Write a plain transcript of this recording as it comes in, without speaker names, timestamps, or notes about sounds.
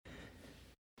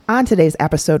On today's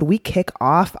episode, we kick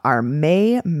off our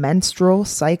May menstrual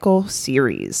cycle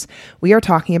series. We are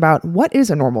talking about what is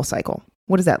a normal cycle.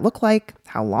 What does that look like?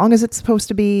 How long is it supposed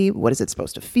to be? What is it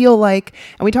supposed to feel like?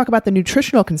 And we talk about the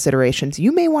nutritional considerations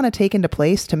you may want to take into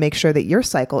place to make sure that your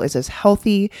cycle is as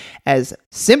healthy, as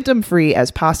symptom-free as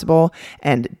possible,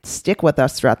 and stick with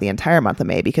us throughout the entire month of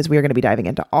May because we are going to be diving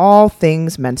into all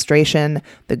things menstruation,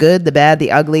 the good, the bad,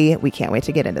 the ugly. We can't wait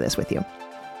to get into this with you.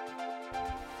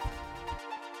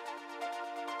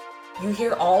 You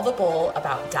hear all the bull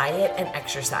about diet and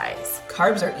exercise.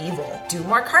 Carbs are evil. Do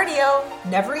more cardio.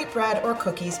 Never eat bread or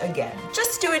cookies again.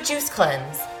 Just do a juice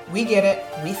cleanse. We get it.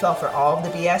 We fell for all of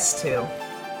the BS too.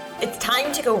 It's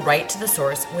time to go right to the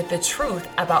source with the truth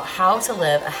about how to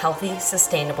live a healthy,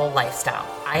 sustainable lifestyle.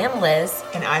 I am Liz.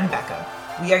 And I'm Becca.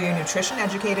 We are your nutrition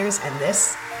educators, and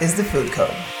this is The Food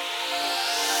Code.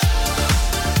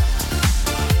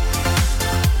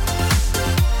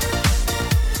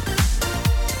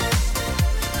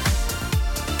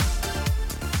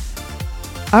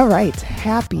 All right.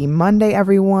 Happy Monday,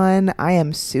 everyone. I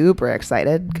am super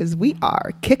excited because we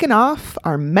are kicking off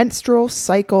our menstrual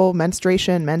cycle,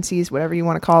 menstruation, menses, whatever you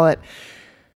want to call it,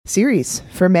 series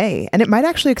for May. And it might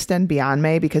actually extend beyond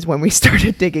May because when we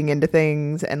started digging into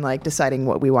things and like deciding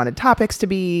what we wanted topics to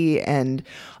be and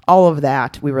all of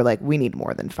that, we were like, we need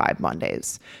more than 5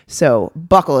 Mondays. So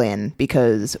buckle in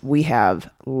because we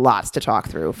have lots to talk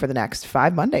through for the next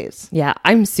 5 Mondays. Yeah,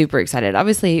 I'm super excited.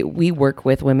 Obviously, we work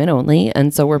with women only,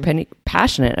 and so we're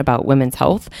passionate about women's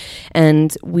health.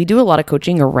 And we do a lot of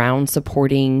coaching around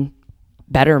supporting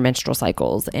better menstrual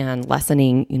cycles and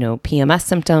lessening, PMS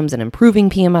symptoms and improving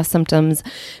PMS symptoms.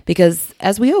 Because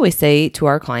as we always say to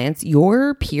our clients,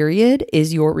 your period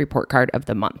is your report card of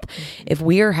the month. If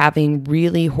we are having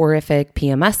really horrific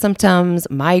PMS symptoms,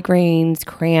 migraines,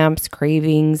 cramps,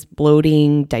 cravings,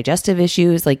 bloating, digestive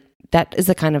issues, like that is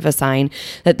a kind of a sign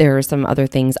that there are some other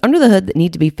things under the hood that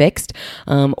need to be fixed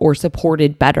or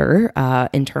supported better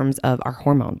in terms of our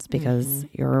hormones, because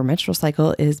your menstrual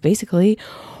cycle is basically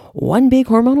one big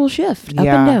hormonal shift up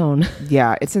and down.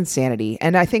 Yeah, it's insanity.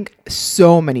 And I think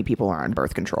so many people are on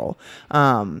birth control.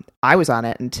 I was on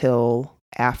it until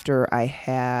after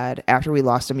we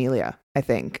lost Amelia, I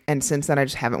think. And since then, I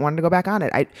just haven't wanted to go back on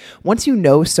it. Once you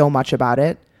know so much about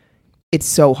it, it's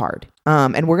so hard.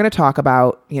 And we're going to talk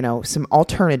about, some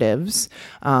alternatives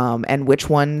and which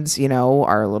ones,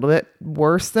 are a little bit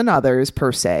worse than others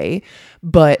per se.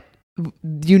 But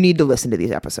you need to listen to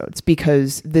these episodes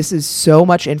because this is so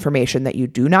much information that you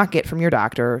do not get from your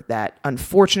doctor that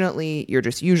unfortunately you're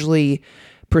just usually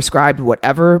prescribed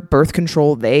whatever birth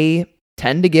control they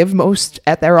tend to give most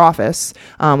at their office,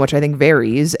 which I think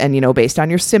varies. And, based on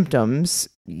your symptoms,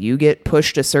 you get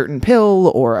pushed a certain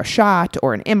pill or a shot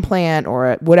or an implant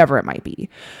or whatever it might be.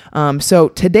 So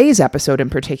today's episode in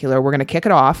particular, we're going to kick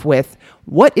it off with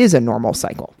what is a normal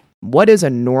cycle? What is a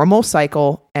normal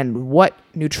cycle and what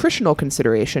nutritional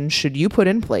considerations should you put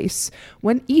in place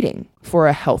when eating for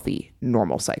a healthy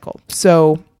normal cycle?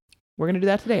 So we're going to do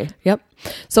that today. Yep.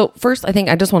 So first, I think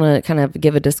I just want to kind of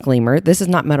give a disclaimer. This is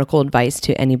not medical advice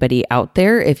to anybody out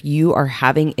there. If you are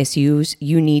having issues,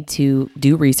 you need to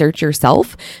do research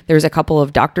yourself. There's a couple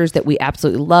of doctors that we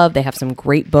absolutely love. They have some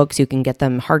great books. You can get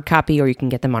them hard copy or you can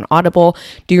get them on Audible.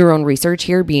 Do your own research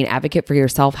here. Be an advocate for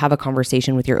yourself. Have a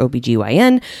conversation with your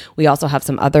OBGYN. We also have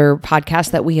some other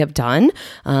podcasts that we have done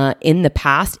in the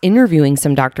past, interviewing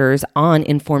some doctors on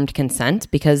informed consent,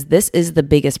 because this is the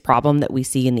biggest problem that we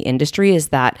see in the industry is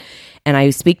that, and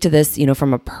I speak to this,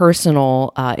 from a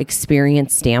personal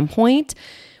experience standpoint.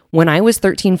 When I was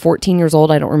 13, 14 years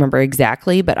old, I don't remember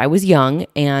exactly, but I was young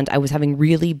and I was having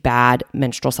really bad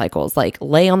menstrual cycles, like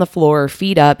lay on the floor,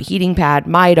 feet up, heating pad,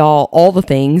 Midol, all the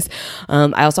things.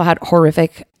 I also had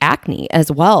horrific acne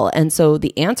as well. And so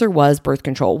the answer was birth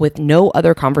control with no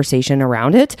other conversation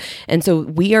around it. And so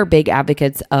we are big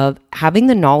advocates of having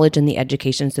the knowledge and the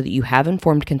education so that you have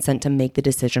informed consent to make the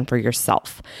decision for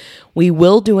yourself. We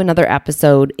will do another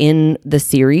episode in the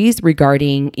series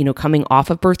regarding, coming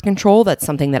off of birth control. That's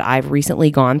something that I've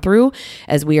recently gone through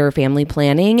as we are family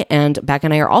planning. And Beck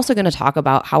and I are also going to talk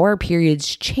about how our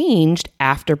periods changed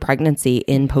after pregnancy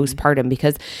in postpartum,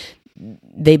 because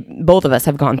both of us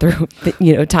have gone through,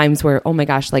 times where, oh my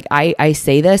gosh, like I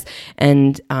say this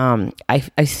and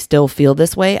I still feel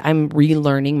this way. I'm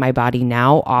relearning my body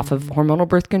now off of hormonal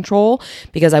birth control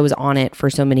because I was on it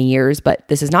for so many years, but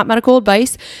this is not medical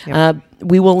advice. Yep.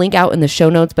 We will link out in the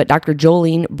show notes, but Dr.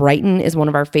 Jolene Brighton is one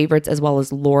of our favorites, as well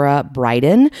as Laura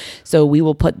Bryden. So we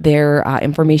will put their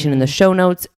information in the show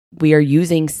notes. we are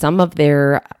using some of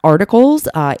their articles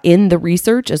in the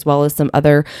research as well as some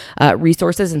other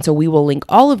resources. And so we will link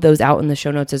all of those out in the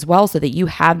show notes as well so that you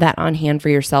have that on hand for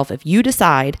yourself. If you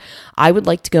decide I would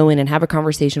like to go in and have a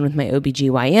conversation with my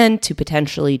OBGYN to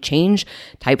potentially change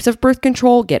types of birth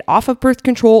control, get off of birth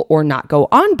control, or not go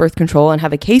on birth control and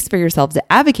have a case for yourself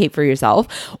to advocate for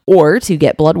yourself, or to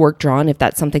get blood work drawn if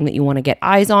that's something that you want to get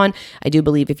eyes on. I do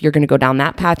believe if you're going to go down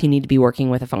that path, you need to be working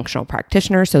with a functional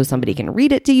practitioner so somebody can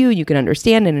read it to you, you can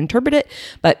understand and interpret it.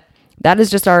 But that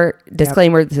is just our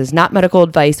disclaimer. Yep. This is not medical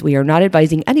advice. We are not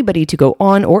advising anybody to go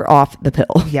on or off the pill.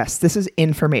 Yes, this is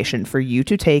information for you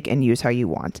to take and use how you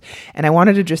want. And I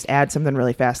wanted to just add something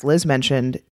really fast. Liz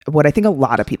mentioned what I think a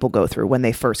lot of people go through when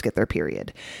they first get their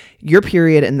period. Your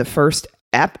period in the first,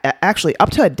 actually up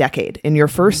to a decade, in your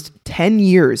first 10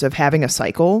 years of having a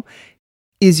cycle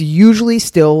is usually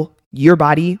still your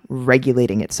body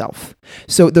regulating itself.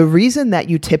 So the reason that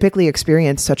you typically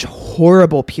experience such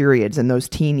horrible periods in those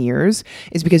teen years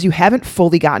is because you haven't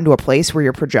fully gotten to a place where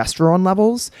your progesterone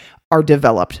levels are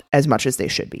developed as much as they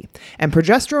should be. And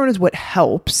progesterone is what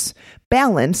helps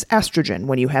balance estrogen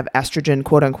when you have estrogen,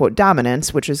 quote unquote,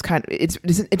 dominance, which is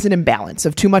it's an imbalance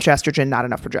of too much estrogen, not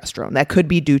enough progesterone. That could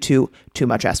be due to too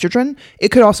much estrogen. It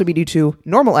could also be due to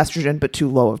normal estrogen, but too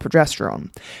low of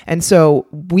progesterone. And so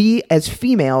we as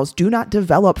females do not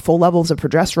develop full levels of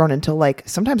progesterone until like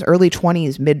sometimes early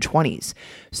 20s, mid 20s.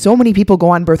 So many people go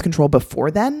on birth control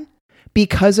before then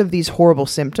because of these horrible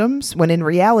symptoms, when in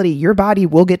reality, your body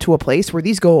will get to a place where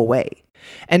these go away.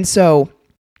 And so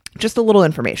just a little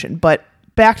information, but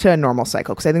back to a normal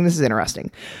cycle, because I think this is interesting.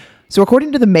 So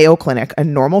according to the Mayo Clinic, a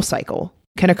normal cycle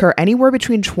can occur anywhere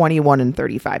between 21 and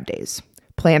 35 days.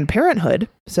 Planned Parenthood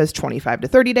says 25 to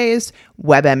 30 days,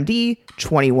 WebMD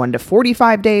 21 to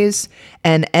 45 days,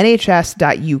 and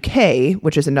NHS.UK,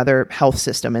 which is another health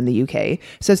system in the UK,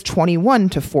 says 21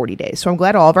 to 40 days. So I'm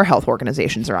glad all of our health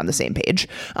organizations are on the same page.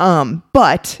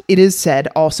 But it is said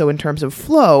also in terms of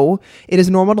flow, it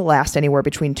is normal to last anywhere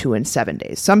between 2 and 7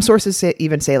 days. Some sources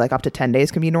even say like up to 10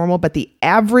 days can be normal, but the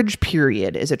average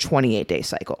period is a 28-day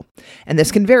cycle. And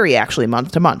this can vary actually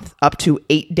month to month. Up to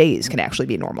 8 days can actually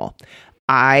be normal.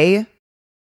 I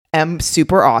am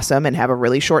super awesome and have a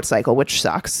really short cycle, which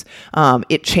sucks.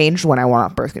 It changed when I went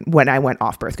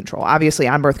off birth control. Obviously,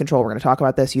 on birth control, we're going to talk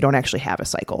about this. You don't actually have a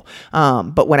cycle.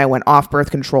 But when I went off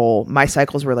birth control, my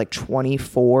cycles were like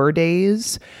 24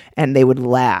 days, and they would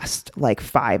last like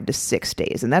 5 to 6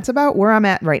 days. And that's about where I'm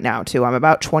at right now, too. I'm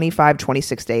about 25,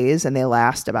 26 days, and they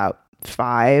last about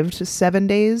 5 to 7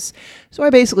 days. So I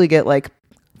basically get like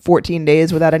 14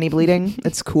 days without any bleeding.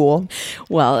 It's cool.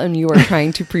 Well, and you are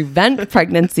trying to prevent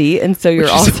pregnancy. And so you're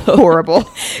also horrible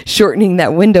shortening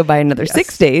that window by another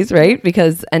 6 days, right?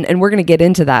 Because, and we're going to get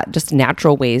into that, just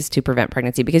natural ways to prevent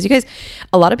pregnancy, because you guys,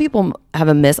 a lot of people have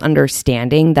a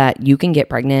misunderstanding that you can get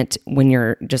pregnant when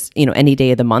you're just, any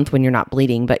day of the month when you're not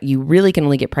bleeding, but you really can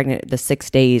only get pregnant the 6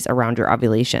 days around your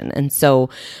ovulation. And so,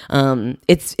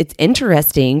 it's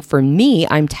interesting for me.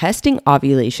 I'm testing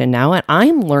ovulation now, and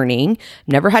I'm learning,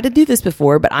 never had to do this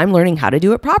before, but I'm learning how to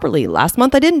do it properly. Last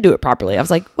month I didn't do it properly. I was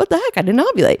like, what the heck? I didn't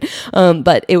ovulate.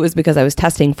 But it was because I was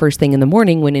testing first thing in the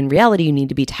morning, when in reality you need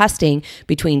to be testing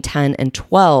between 10 and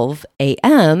 12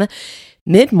 a.m.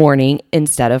 mid-morning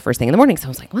instead of first thing in the morning. So I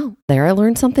was like, well, there I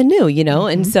learned something new, Mm-hmm.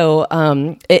 And so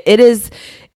it is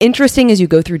interesting as you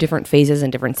go through different phases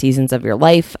and different seasons of your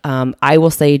life. I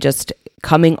will say, just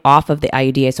coming off of the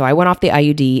IUD. So I went off the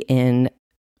IUD in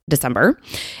December,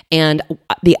 and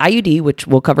the IUD, which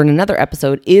we'll cover in another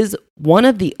episode, is one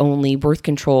of the only birth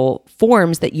control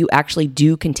forms that you actually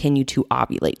do continue to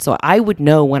ovulate. So I would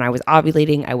know when I was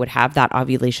ovulating, I would have that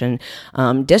ovulation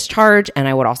discharge, and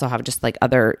I would also have just like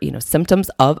other, symptoms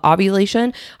of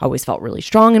ovulation. I always felt really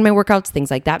strong in my workouts,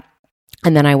 things like that.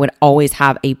 And then I would always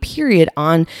have a period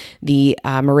on the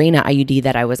Mirena IUD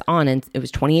that I was on, and it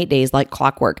was 28 days like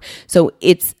clockwork. So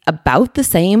it's about the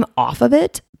same off of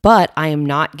it, but I am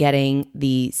not getting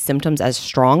the symptoms as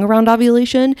strong around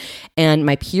ovulation, and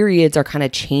my periods are kind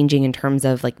of changing in terms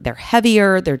of like they're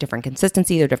heavier, they're different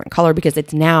consistency, they're different color, because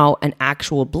it's now an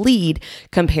actual bleed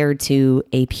compared to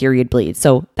a period bleed.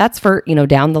 So that's for,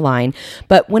 down the line.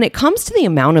 But when it comes to the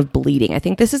amount of bleeding, I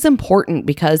think this is important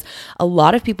because a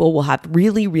lot of people will have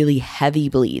really, really heavy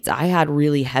bleeds. I had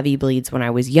really heavy bleeds when I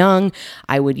was young.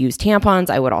 I would use tampons.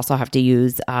 I would also have to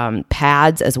use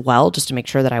pads as well, just to make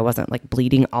sure that I wasn't like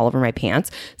bleeding all over my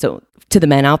pants. So to the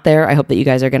men out there, I hope that you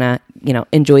guys are going to,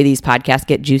 enjoy these podcasts,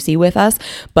 get juicy with us.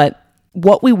 But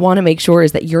what we want to make sure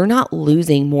is that you're not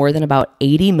losing more than about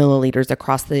 80 milliliters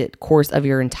across the course of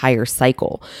your entire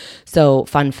cycle. So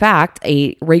fun fact,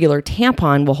 a regular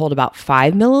tampon will hold about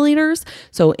 5 milliliters.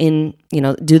 So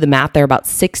do the math there, about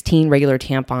 16 regular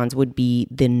tampons would be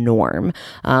the norm.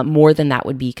 More than that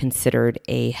would be considered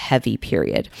a heavy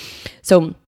period.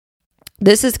 So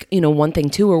this is, one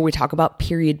thing too, where we talk about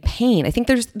period pain. I think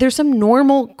there's some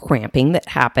normal cramping that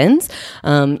happens,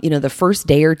 the first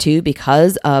day or two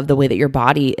because of the way that your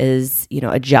body is,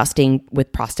 adjusting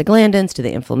with prostaglandins to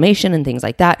the inflammation and things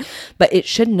like that. But it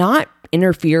should not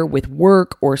interfere with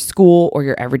work or school or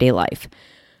your everyday life.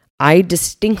 I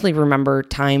distinctly remember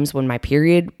times when my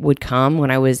period would come when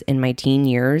I was in my teen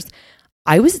years.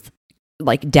 I was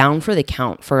like down for the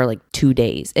count for like 2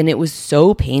 days, and it was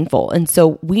so painful. And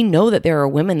so we know that there are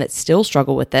women that still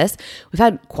struggle with this. We've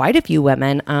had quite a few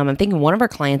women. I'm thinking one of our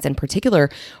clients in particular,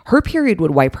 her period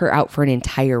would wipe her out for an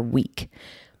entire week.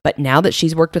 But now that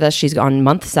she's worked with us, she's on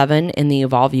month 7 in the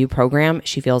Evolve You program.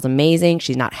 She feels amazing.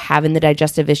 She's not having the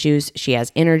digestive issues. She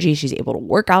has energy. She's able to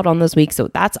work out on those weeks. So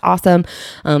that's awesome.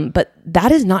 But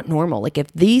that is not normal. Like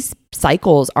if these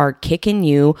cycles are kicking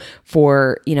you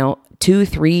for,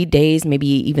 2-3 days, maybe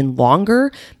even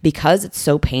longer because it's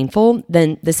so painful,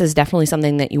 then this is definitely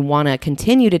something that you want to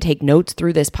continue to take notes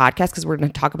through this podcast, because we're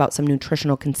going to talk about some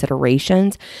nutritional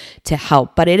considerations to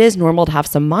help. But it is normal to have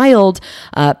some mild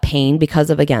pain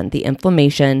because of, again, the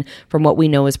inflammation from what we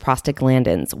know is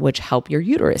prostaglandins, which help your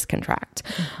uterus contract.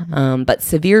 Mm-hmm. But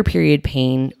severe period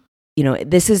pain,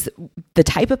 this is the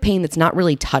type of pain that's not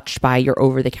really touched by your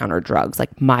over-the-counter drugs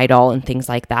like Midol and things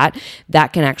like that.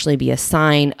 That can actually be a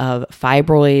sign of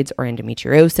fibroids or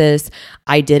endometriosis.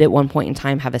 I did at one point in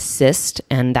time have a cyst,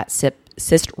 and that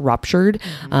cyst ruptured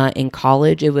in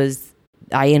college.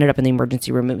 I ended up in the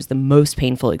emergency room. It was the most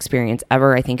painful experience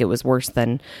ever. I think it was worse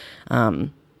than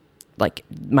like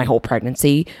my whole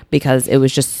pregnancy, because it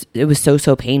was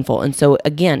so painful. And so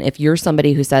again, if you're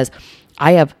somebody who says,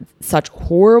 I have such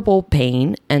horrible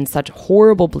pain and such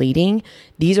horrible bleeding,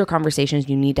 these are conversations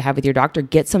you need to have with your doctor.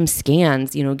 Get some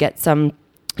scans, get some,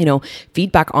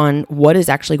 feedback on what is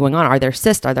actually going on. Are there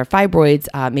cysts? Are there fibroids?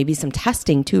 Maybe some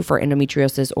testing too for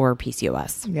endometriosis or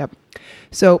PCOS. Yep.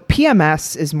 So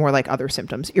PMS is more like other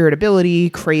symptoms,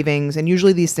 irritability, cravings, and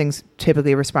usually these things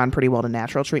typically respond pretty well to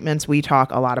natural treatments. We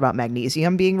talk a lot about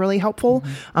magnesium being really helpful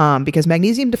because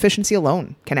magnesium deficiency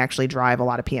alone can actually drive a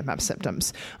lot of PMS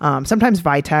symptoms. Sometimes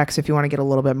Vitex, if you want to get a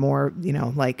little bit more,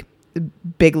 like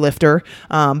big lifter.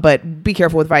 But be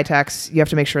careful with Vitex. You have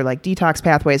to make sure like detox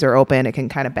pathways are open. It can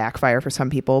kind of backfire for some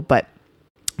people, but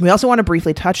we also want to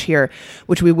briefly touch here,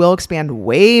 which we will expand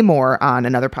way more on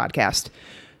another podcast.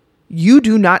 You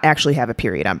do not actually have a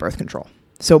period on birth control.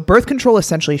 So birth control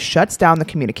essentially shuts down the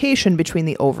communication between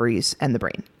the ovaries and the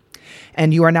brain.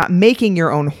 And you are not making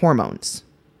your own hormones.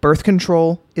 Birth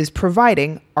control is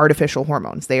providing artificial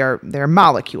hormones. They're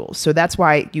molecules. So that's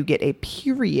why you get a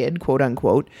period, quote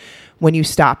unquote, when you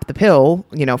stop the pill,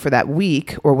 for that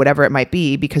week or whatever it might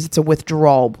be, because it's a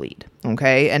withdrawal bleed.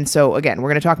 Okay. And so again, we're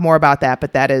going to talk more about that,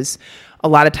 but that is a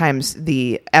lot of times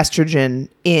the estrogen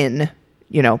in,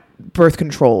 birth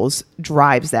controls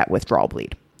drives that withdrawal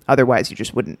bleed. Otherwise you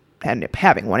just wouldn't end up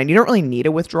having one. And you don't really need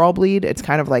a withdrawal bleed. It's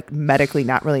kind of like medically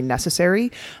not really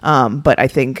necessary. But I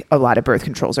think a lot of birth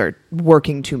controls are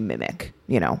working to mimic,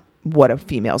 what a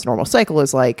female's normal cycle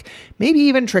is like, maybe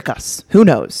even trick us. Who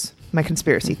knows? My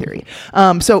conspiracy theory.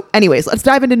 So anyways, let's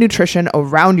dive into nutrition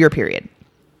around your period.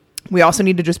 We also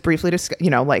need to just briefly discuss,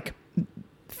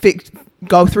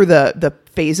 go through the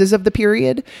phases of the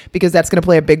period, because that's going to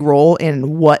play a big role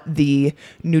in what the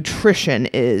nutrition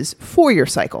is for your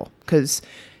cycle. Because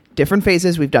different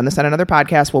phases, we've done this on another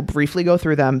podcast, we'll briefly go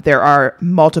through them. There are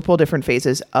multiple different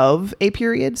phases of a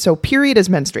period. So period is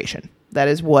menstruation. That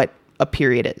is what a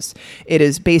period is. It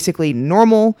is basically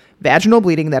normal vaginal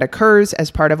bleeding that occurs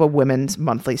as part of a woman's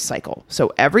monthly cycle.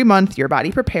 So every month your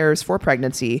body prepares for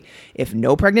pregnancy. If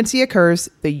no pregnancy occurs,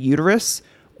 the uterus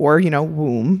or,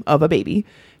 womb of a baby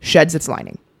sheds its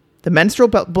lining. The menstrual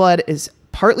blood is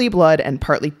partly blood and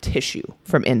partly tissue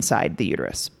from inside the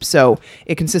uterus. So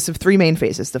it consists of 3 main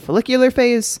phases: the follicular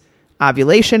phase,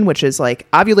 ovulation, which is like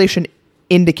ovulation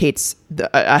indicates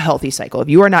a healthy cycle. If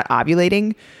you are not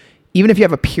ovulating, even if you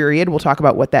have a period, we'll talk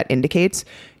about what that indicates,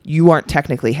 you aren't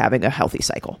technically having a healthy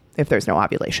cycle if there's no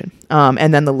ovulation.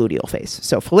 And then the luteal phase.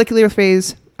 So follicular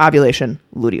phase, ovulation,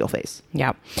 luteal phase.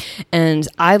 Yeah. And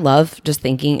I love just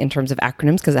thinking in terms of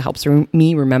acronyms because it helps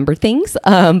me remember things.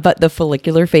 But the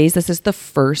follicular phase, this is the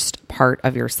first part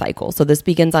of your cycle. So this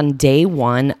begins on day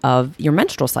 1 of your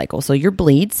menstrual cycle. So your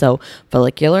bleed, so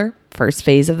follicular, first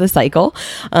phase of the cycle.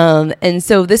 And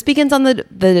so this begins on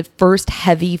the first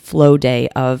heavy flow day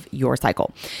of your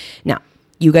cycle. Now,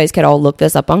 you guys could all look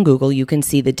this up on Google. You can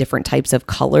see the different types of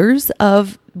colors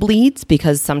of bleeds,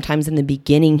 because sometimes in the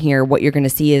beginning here, what you're going to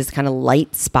see is kind of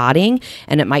light spotting,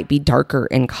 and it might be darker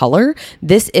in color.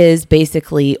 This is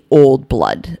basically old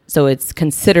blood. So it's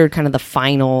considered kind of the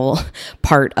final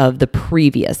part of the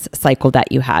previous cycle that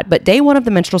you had. But day 1 of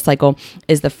the menstrual cycle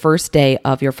is the first day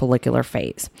of your follicular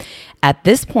phase. At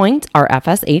this point, our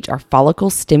FSH, our follicle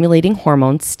stimulating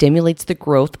hormone, stimulates the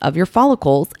growth of your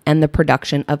follicles and the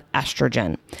production of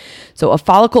estrogen. So a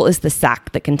follicle is the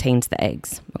sac that contains the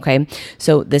eggs. Okay.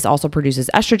 So this also produces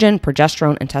estrogen,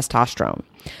 progesterone, and testosterone.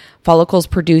 Follicles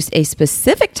produce a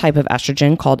specific type of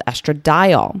estrogen called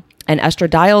estradiol. And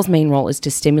estradiol's main role is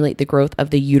to stimulate the growth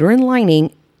of the uterine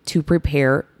lining to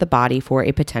prepare the body for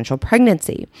a potential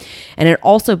pregnancy. And it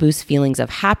also boosts feelings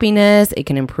of happiness. It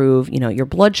can improve, your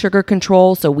blood sugar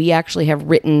control. So we actually have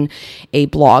written a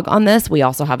blog on this. We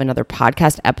also have another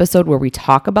podcast episode where we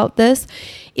talk about this.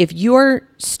 If you're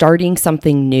starting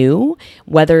something new,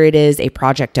 whether it is a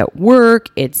project at work,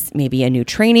 it's maybe a new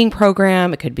training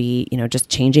program, it could be, just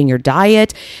changing your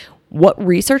diet. What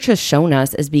research has shown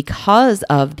us is because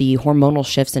of the hormonal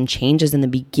shifts and changes in the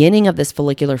beginning of this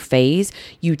follicular phase,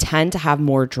 you tend to have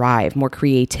more drive, more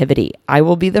creativity. I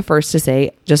will be the first to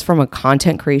say, just from a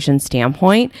content creation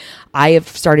standpoint, I have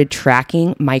started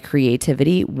tracking my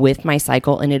creativity with my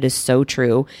cycle, and it is so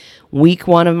true. Week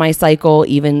 1 of my cycle,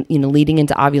 even, leading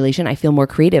into ovulation, I feel more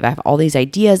creative. I have all these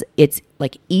ideas. It's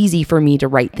like easy for me to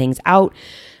write things out.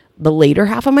 The later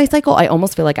half of my cycle, I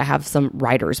almost feel like I have some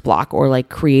writer's block or like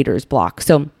creator's block.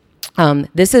 So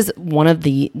this is one of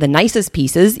the nicest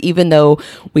pieces, even though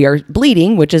we are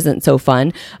bleeding, which isn't so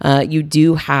fun. You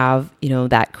do have,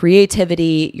 that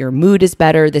creativity, your mood is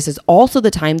better. This is also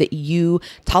the time that you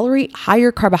tolerate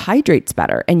higher carbohydrates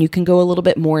better, and you can go a little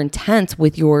bit more intense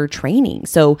with your training.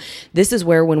 So this is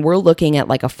where, when we're looking at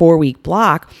like a 4-week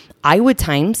block, I would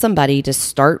time somebody to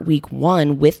start week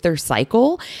 1 with their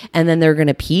cycle, and then they're going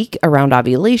to peak around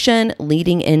ovulation,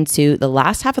 leading into the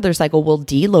last half of their cycle will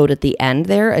deload at the end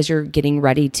there as you're getting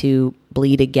ready to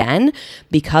bleed again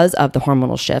because of the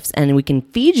hormonal shifts. And we can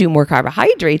feed you more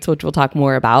carbohydrates, which we'll talk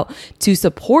more about, to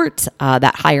support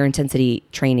that higher intensity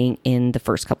training in the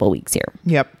first couple of weeks here.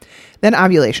 Yep. Then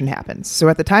ovulation happens. So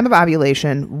at the time of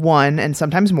ovulation, 1 and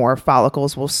sometimes more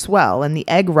follicles will swell, and the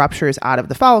egg ruptures out of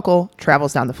the follicle,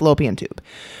 travels down the fallopian tube.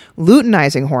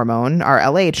 Luteinizing hormone, our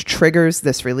LH, triggers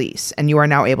this release, and you are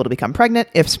now able to become pregnant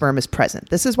if sperm is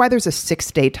present. This is why there's a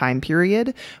 6-day time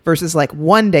period versus like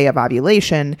 1 day of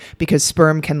ovulation, because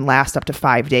sperm can last up to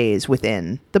 5 days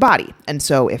within the body. And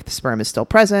so if the sperm is still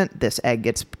present, this egg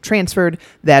gets transferred.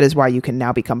 That is why you can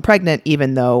now become pregnant,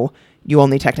 even though you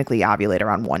only technically ovulate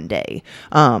around 1 day.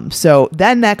 So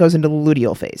then that goes into the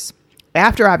luteal phase.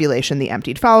 After ovulation, the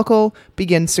emptied follicle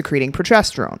begins secreting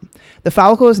progesterone. The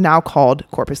follicle is now called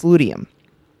corpus luteum.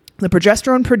 The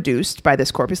progesterone produced by this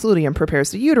corpus luteum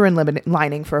prepares the uterine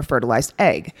lining for a fertilized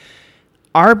egg.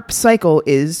 Our cycle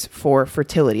is for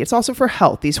fertility. It's also for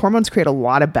health. These hormones create a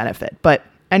lot of benefit. But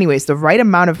anyways, the right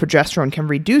amount of progesterone can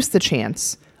reduce the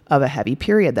chance of a heavy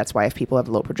period. That's why if people have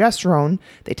low progesterone,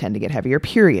 they tend to get heavier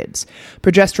periods.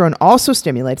 Progesterone also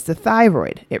stimulates the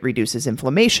thyroid. It reduces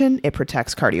inflammation, it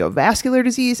protects cardiovascular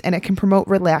disease, and it can promote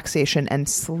relaxation and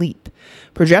sleep.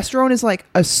 Progesterone is like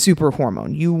a super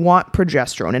hormone. You want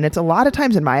progesterone. And it's a lot of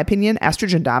times, in my opinion,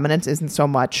 estrogen dominance isn't so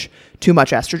much too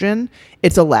much estrogen.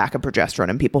 It's a lack of progesterone,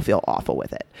 and people feel awful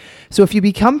with it. So if you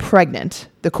become pregnant,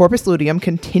 the corpus luteum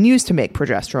continues to make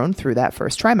progesterone through that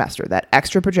first trimester. That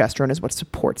extra progesterone is what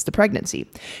supports the pregnancy.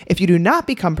 If you do not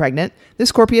become pregnant,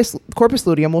 this corpus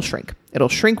luteum will shrink. It'll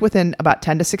shrink within about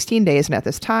 10 to 16 days, and at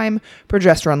this time,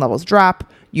 progesterone levels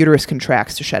drop, uterus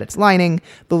contracts to shed its lining,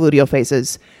 the luteal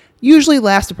phases usually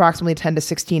last approximately 10 to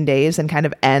 16 days and kind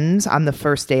of ends on the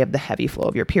first day of the heavy flow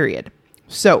of your period.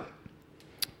 So,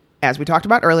 as we talked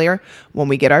about earlier, when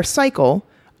we get our cycle,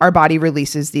 our body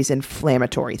releases these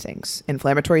inflammatory things,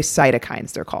 inflammatory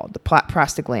cytokines, they're called, the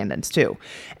prostaglandins too.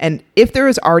 And if there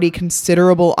is already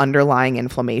considerable underlying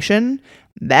inflammation,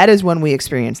 that is when we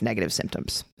experience negative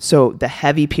symptoms. So the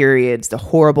heavy periods, the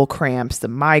horrible cramps, the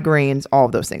migraines, all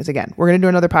of those things. Again, we're going to do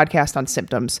another podcast on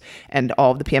symptoms and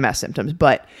all of the PMS symptoms,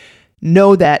 but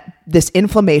know that this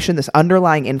inflammation, this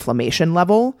underlying inflammation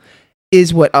level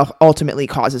is what ultimately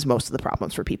causes most of the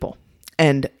problems for people.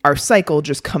 And our cycle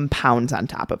just compounds on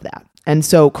top of that. And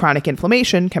so chronic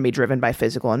inflammation can be driven by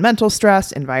physical and mental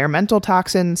stress, environmental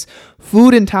toxins,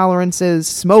 food intolerances,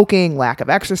 smoking, lack of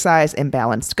exercise,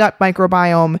 imbalanced gut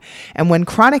microbiome. And when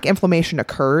chronic inflammation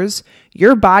occurs,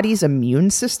 your body's immune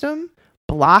system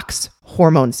blocks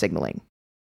hormone signaling.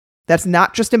 That's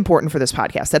not just important for this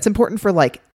podcast. That's important for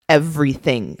like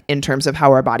everything in terms of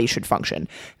how our body should function.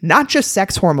 Not just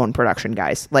sex hormone production,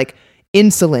 guys. Like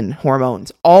insulin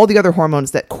hormones, all the other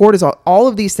hormones, that cortisol, all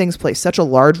of these things play such a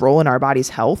large role in our body's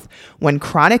health. When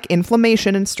chronic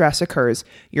inflammation and stress occurs,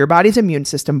 your body's immune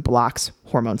system blocks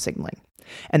hormone signaling.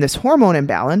 And this hormone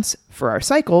imbalance for our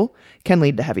cycle can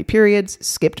lead to heavy periods,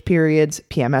 skipped periods,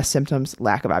 PMS symptoms,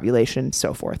 lack of ovulation,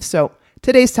 so forth. So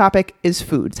today's topic is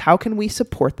foods. How can we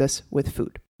support this with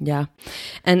food? Yeah.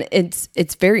 And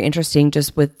it's very interesting,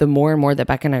 just with the more and more that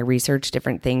Becca and I research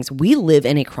different things, we live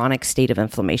in a chronic state of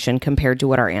inflammation compared to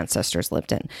what our ancestors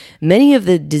lived in. Many of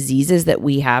the diseases that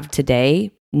we have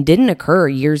today didn't occur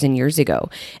years and years ago.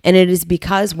 And it is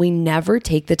because we never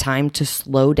take the time to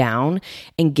slow down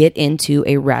and get into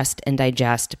a rest and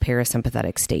digest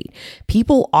parasympathetic state.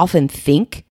 People often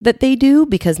think that they do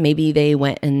because maybe they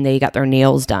went and they got their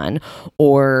nails done,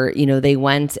 or, they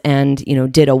went and,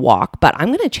 did a walk. But I'm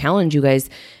going to challenge you guys.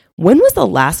 When was the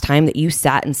last time that you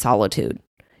sat in solitude?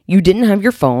 You didn't have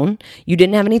your phone. You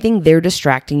didn't have anything there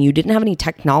distracting. You didn't have any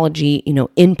technology,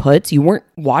 inputs. You weren't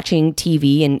watching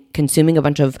TV and consuming a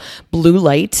bunch of blue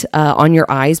light on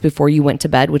your eyes before you went to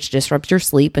bed, which disrupts your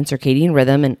sleep and circadian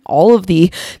rhythm and all of the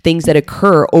things that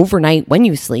occur overnight when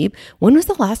you sleep. When was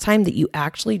the last time that you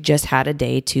actually just had a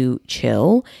day to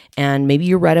chill, and maybe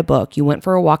you read a book, you went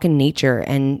for a walk in nature,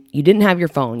 and you didn't have your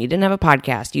phone, you didn't have a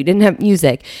podcast, you didn't have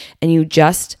music, and you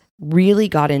just really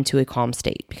got into a calm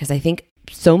state? Because I think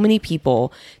so many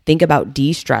people think about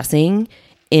de-stressing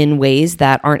in ways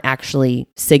that aren't actually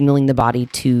signaling the body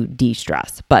to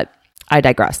de-stress. But I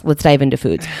digress. Let's dive into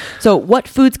foods. So what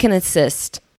foods can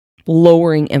assist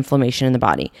lowering inflammation in the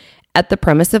body? At the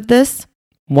premise of this,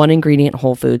 one ingredient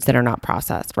whole foods that are not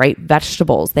processed, right?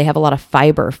 Vegetables, they have a lot of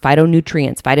fiber,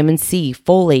 phytonutrients, vitamin C,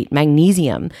 folate,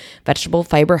 magnesium. Vegetable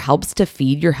fiber helps to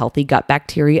feed your healthy gut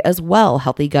bacteria as well.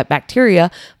 Healthy gut bacteria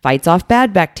fights off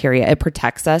bad bacteria. It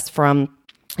protects us from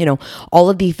all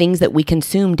of the things that we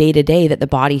consume day to day that the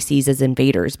body sees as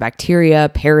invaders,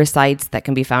 bacteria, parasites that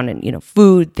can be found in,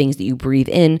 food, things that you breathe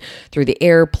in through the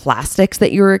air, plastics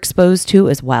that you're exposed to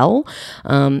as well.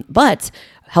 But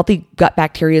healthy gut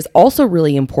bacteria is also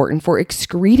really important for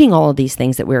excreting all of these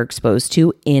things that we're exposed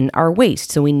to in our waste.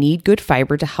 So we need good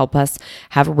fiber to help us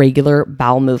have regular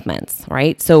bowel movements,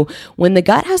 right? So when the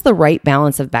gut has the right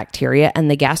balance of bacteria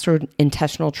and the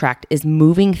gastrointestinal tract is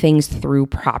moving things through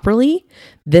properly,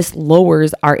 this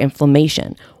lowers our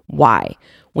inflammation. Why?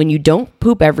 When you don't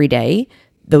poop every day,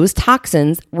 those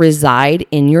toxins reside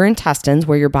in your intestines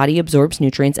where your body absorbs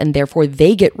nutrients, and therefore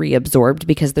they get reabsorbed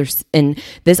because and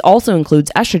this also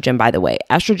includes estrogen, by the way,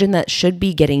 estrogen that should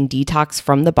be getting detox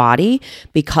from the body.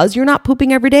 Because you're not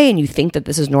pooping every day and you think that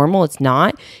this is normal, it's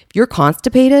not. If you're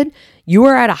constipated, you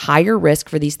are at a higher risk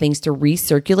for these things to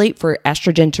recirculate, for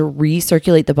estrogen to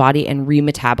recirculate the body and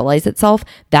remetabolize itself.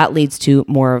 That leads to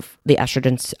more of the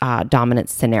estrogen dominant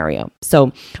scenario.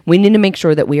 So we need to make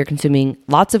sure that we are consuming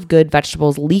lots of good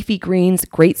vegetables, leafy greens,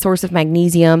 great source of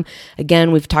magnesium.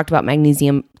 Again, we've talked about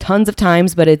magnesium tons of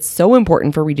times, but it's so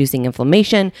important for reducing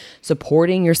inflammation,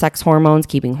 supporting your sex hormones,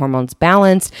 keeping hormones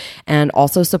balanced, and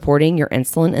also supporting your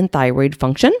insulin and thyroid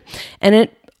function. And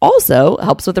it also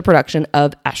helps with the production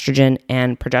of estrogen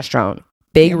and progesterone.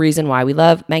 Big reason why we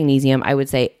love magnesium. I would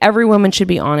say every woman should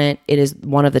be on it. It is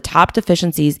one of the top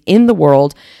deficiencies in the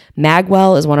world.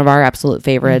 Magwell is one of our absolute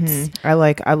favorites.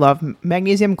 Mm-hmm. I love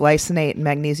magnesium glycinate and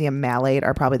magnesium malate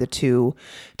are probably the two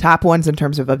top ones in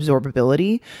terms of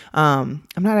absorbability. I'm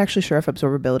not actually sure if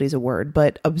absorbability is a word,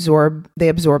 but they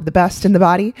absorb the best in the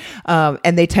body.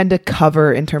 And they tend to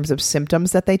cover, in terms of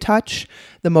symptoms that they touch,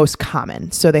 the most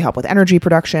common. So they help with energy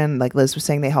production. Like Liz was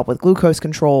saying, they help with glucose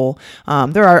control.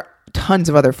 There are tons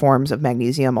of other forms of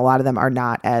magnesium. A lot of them are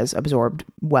not as absorbed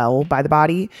well by the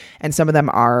body. And some of them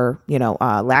are,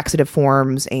 laxative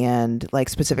forms and like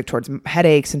specific towards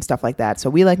headaches and stuff like that. So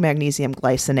we like magnesium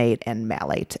glycinate and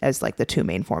malate as like the two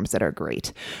main forms that are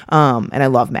great. And I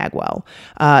love Magwell.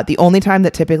 The only time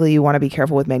that typically you want to be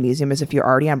careful with magnesium is if you're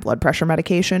already on blood pressure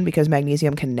medication, because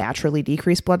magnesium can naturally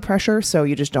decrease blood pressure. So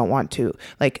you just don't want to,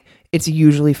 it's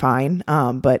usually fine.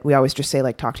 But we always just say,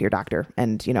 talk to your doctor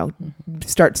and,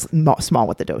 start small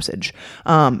with the dosage.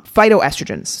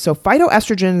 Phytoestrogens. So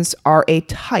phytoestrogens are a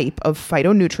type of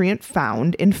phytonutrient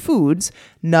found in foods,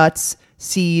 nuts,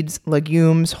 seeds,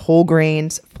 legumes, whole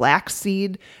grains,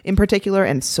 flaxseed in particular,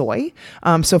 and soy.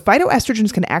 So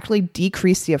phytoestrogens can actually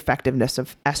decrease the effectiveness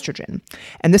of estrogen.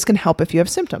 And this can help if you have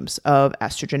symptoms of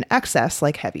estrogen excess,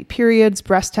 like heavy periods,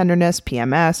 breast tenderness,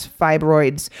 PMS,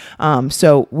 fibroids.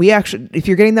 So if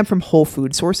you're getting them from whole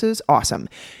food sources, awesome.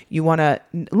 You want to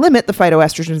limit the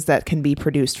phytoestrogens that can be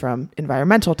produced from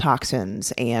environmental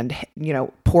toxins and,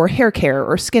 poor hair care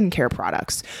or skin care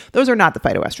products. Those are not the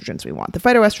phytoestrogens we want. The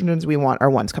phytoestrogens we want are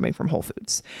ones coming from whole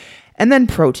foods. And then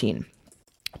protein.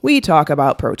 We talk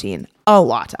about protein a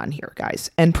lot on here,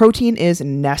 guys. And protein is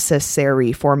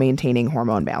necessary for maintaining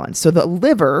hormone balance. So the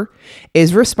liver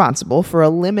is responsible for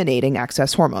eliminating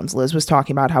excess hormones. Liz was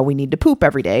talking about how we need to poop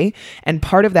every day. And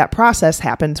part of that process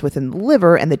happens within the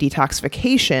liver and the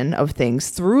detoxification of things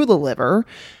through the liver,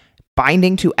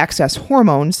 binding to excess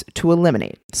hormones to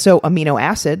eliminate. So amino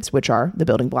acids, which are the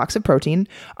building blocks of protein,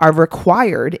 are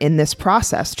required in this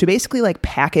process to basically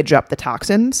package up the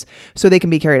toxins so they can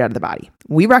be carried out of the body.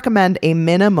 We recommend a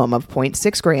minimum of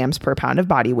 0.6 grams per pound of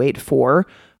body weight for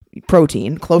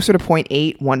protein. Closer to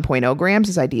 0.8, 1.0 grams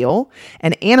is ideal.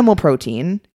 And animal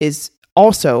protein is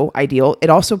also ideal. It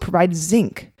also provides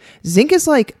zinc. Zinc is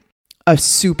a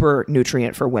super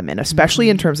nutrient for women, especially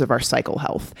in terms of our cycle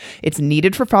health. It's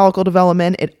needed for follicle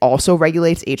development. It also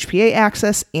regulates HPA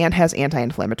axis and has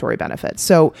anti-inflammatory benefits.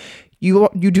 So you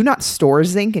do not store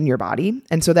zinc in your body.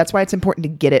 And so that's why it's important to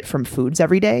get it from foods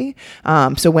every day.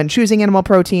 So when choosing animal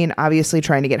protein, obviously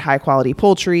trying to get high quality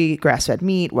poultry, grass-fed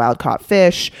meat, wild caught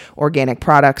fish, organic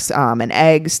products, and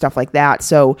eggs, stuff like that.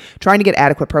 So trying to get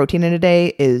adequate protein in a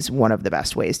day is one of the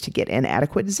best ways to get in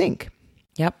adequate zinc.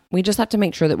 Yep. We just have to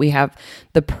make sure that we have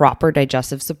the proper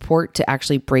digestive support to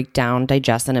actually break down,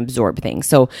 digest, and absorb things.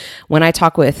 So when I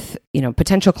talk with,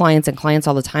 potential clients and clients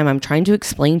all the time, I'm trying to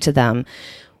explain to them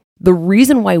the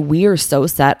reason why we are so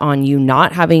set on you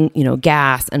not having,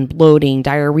 gas and bloating,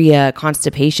 diarrhea,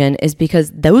 constipation is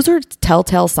because those are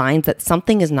telltale signs that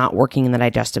something is not working in the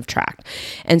digestive tract.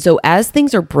 And so as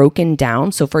things are broken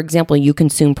down, so for example, you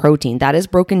consume protein, that is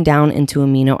broken down into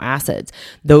amino acids.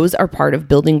 Those are part of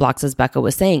building blocks, as Becca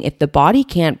was saying. If the body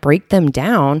can't break them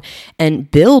down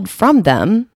and build from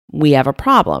them, we have a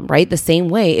problem, right? The same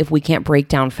way if we can't break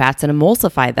down fats and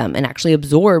emulsify them and actually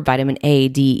absorb vitamin A,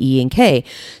 D, E, and K.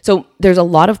 So there's a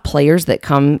lot of players that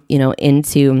come,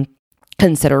 into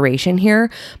consideration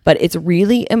here, but it's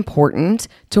really important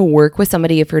to work with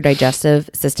somebody if your digestive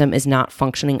system is not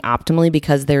functioning optimally,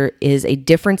 because there is a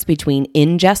difference between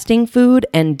ingesting food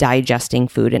and digesting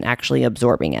food and actually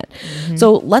absorbing it. Mm-hmm.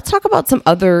 So let's talk about some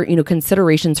other,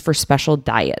 considerations for special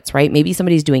diets, right? Maybe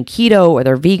somebody's doing keto or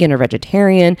they're vegan or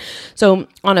vegetarian. So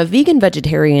on a vegan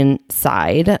vegetarian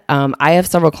side, I have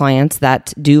several clients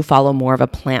that do follow more of a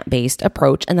plant-based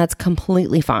approach, and that's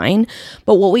completely fine.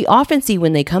 But what we often see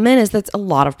when they come in is that's a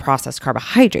lot of processed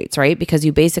carbohydrates, right? Because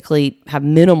you basically have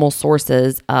minimal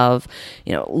sources of,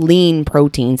 lean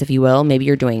proteins, if you will. Maybe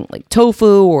you're doing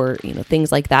tofu or,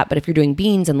 things like that. But if you're doing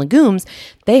beans and legumes,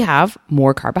 they have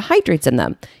more carbohydrates in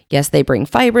them. Yes, they bring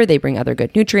fiber, they bring other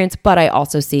good nutrients, but I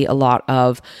also see a lot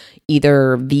of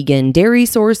either vegan dairy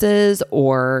sources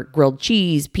or grilled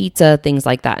cheese, pizza, things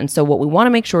like that. And so what we want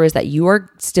to make sure is that you are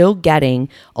still getting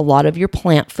a lot of your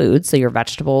plant foods, so your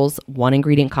vegetables, one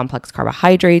ingredient complex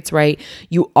carbohydrates, right?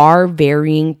 You are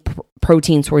varying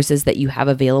protein sources that you have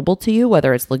available to you,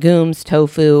 whether it's legumes,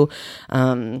 tofu,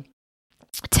 tempeh,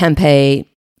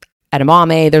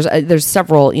 edamame. There's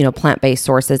several, plant-based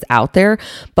sources out there,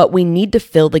 but we need to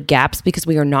fill the gaps because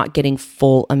we are not getting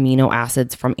full amino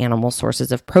acids from animal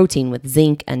sources of protein with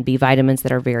zinc and B vitamins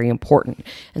that are very important.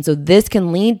 And so this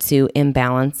can lead to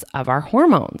imbalance of our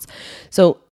hormones.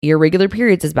 So irregular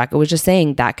periods, as Becca was just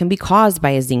saying, that can be caused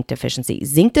by a zinc deficiency.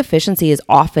 Zinc deficiency is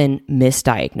often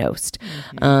misdiagnosed.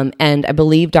 Mm-hmm. And I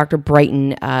believe Dr.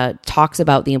 Brighton talks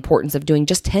about the importance of doing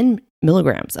just 10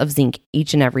 milligrams of zinc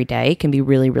each and every day can be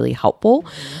really, really helpful.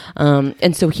 Mm-hmm.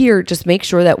 And so here, just make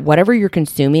sure that whatever you're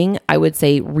consuming, I would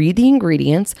say read the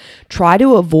ingredients, try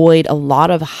to avoid a lot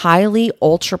of highly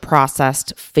ultra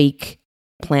processed fake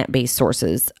plant-based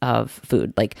sources of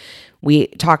food. Like we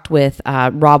talked with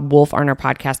Rob Wolf on our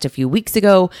podcast a few weeks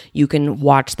ago. You can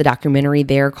watch the documentary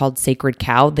there called Sacred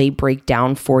Cow. They break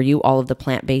down for you all of the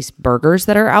plant-based burgers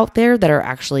that are out there that are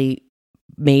actually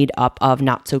made up of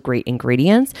not so great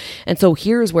ingredients. And so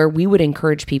here's where we would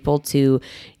encourage people to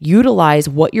utilize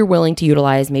what you're willing to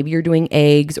utilize. Maybe you're doing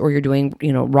eggs or you're doing,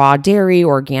 raw dairy,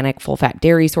 organic full fat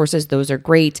dairy sources. Those are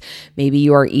great. Maybe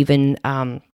you are even,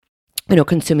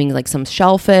 consuming like some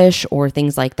shellfish or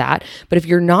things like that. But if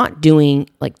you're not doing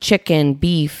like chicken,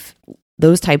 beef,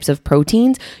 those types of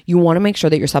proteins, you want to make sure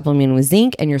that you're supplementing with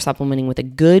zinc and you're supplementing with a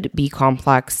good B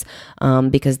complex,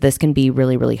 because this can be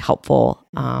really, really helpful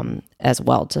as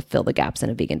well to fill the gaps in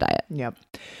a vegan diet. Yep.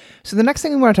 So the next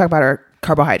thing we want to talk about are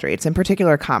carbohydrates, in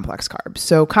particular complex carbs.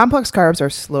 So complex carbs are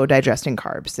slow digesting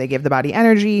carbs. They give the body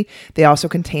energy. They also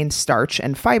contain starch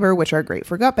and fiber, which are great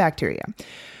for gut bacteria.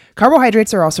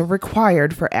 Carbohydrates are also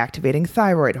required for activating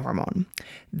thyroid hormone.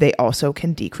 They also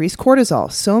can decrease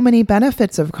cortisol. So many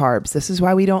benefits of carbs. This is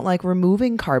why we don't like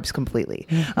removing carbs completely.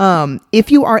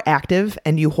 If you are active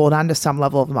and you hold on to some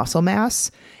level of muscle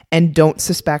mass and don't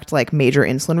suspect like major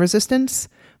insulin resistance,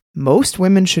 most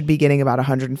women should be getting about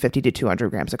 150 to 200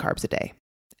 grams of carbs a day.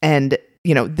 And,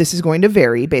 this is going to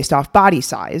vary based off body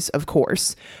size, of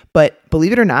course, but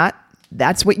believe it or not,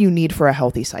 that's what you need for a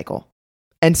healthy cycle.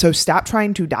 And so stop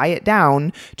trying to diet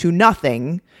down to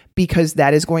nothing, because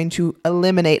that is going to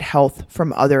eliminate health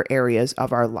from other areas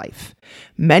of our life.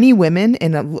 Many women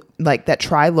that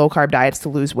try low carb diets to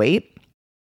lose weight,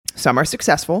 some are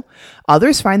successful.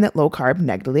 Others find that low carb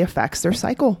negatively affects their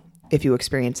cycle. If you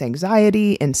experience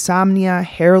anxiety, insomnia,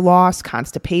 hair loss,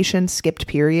 constipation, skipped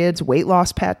periods, weight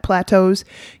loss plateaus,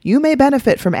 you may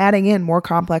benefit from adding in more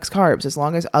complex carbs as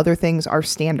long as other things are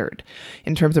standard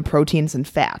in terms of proteins and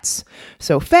fats.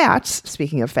 So fats,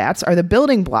 speaking of fats, are the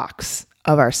building blocks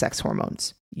of our sex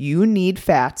hormones. You need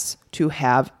fats to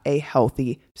have a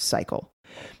healthy cycle.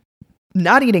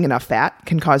 Not eating enough fat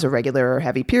can cause irregular or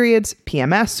heavy periods,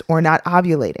 PMS, or not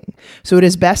ovulating. So it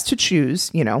is best to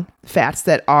choose, fats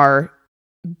that are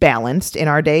balanced in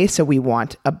our day. So we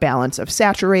want a balance of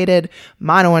saturated,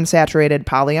 monounsaturated,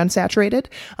 polyunsaturated.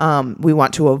 We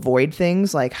want to avoid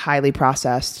things like highly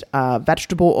processed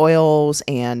vegetable oils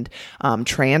and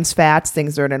trans fats,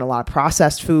 things that are in a lot of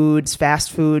processed foods,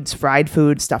 fast foods, fried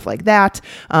foods, stuff like that.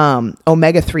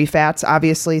 Omega-3 fats,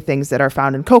 obviously, things that are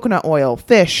found in coconut oil,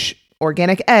 fish,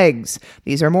 organic eggs.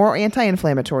 These are more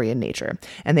anti-inflammatory in nature,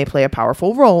 and they play a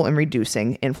powerful role in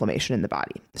reducing inflammation in the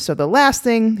body. So the last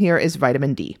thing here is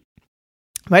vitamin D.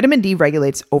 Vitamin D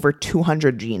regulates over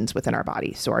 200 genes within our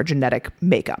body, so our genetic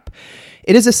makeup.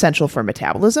 It is essential for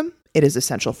metabolism. It is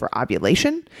essential for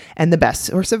ovulation, and the best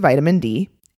source of vitamin D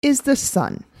is the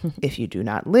sun. If you do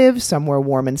not live somewhere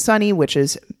warm and sunny, which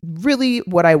is really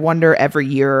what I wonder every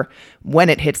year when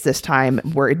it hits this time,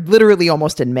 we're literally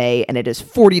almost in May and it is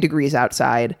 40 degrees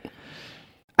outside.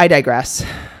 I digress.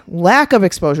 Lack of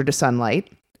exposure to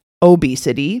sunlight,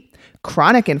 obesity,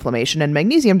 chronic inflammation, and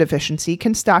magnesium deficiency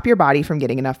can stop your body from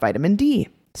getting enough vitamin D.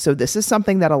 So this is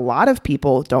something that a lot of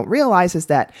people don't realize, is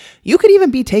that you could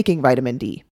even be taking vitamin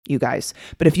D, you guys.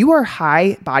 But if you are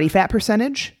high body fat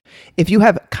percentage, if you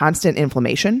have constant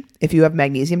inflammation, if you have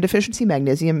magnesium deficiency,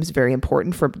 magnesium is very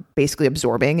important for basically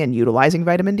absorbing and utilizing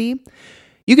vitamin D,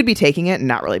 you could be taking it and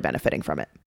not really benefiting from it.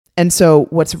 And so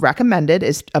what's recommended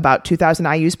is about 2,000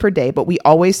 IUs per day, but we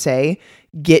always say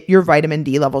get your vitamin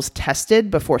D levels tested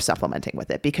before supplementing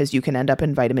with it, because you can end up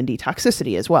in vitamin D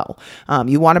toxicity as well.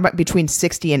 You want about between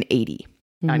 60 and 80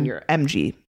 on your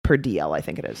mg per DL, I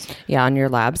think it is. Yeah, on your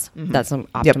labs. That's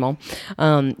optimal.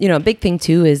 Yep. A big thing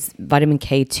too is vitamin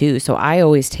K2. So I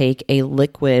always take a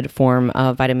liquid form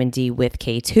of vitamin D with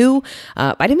K2.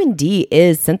 Vitamin D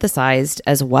is synthesized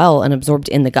as well and absorbed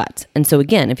in the gut. And so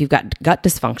again, if you've got gut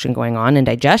dysfunction going on and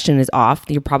digestion is off,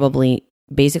 you're probably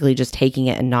basically just taking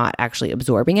it and not actually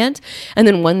absorbing it. And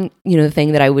then one,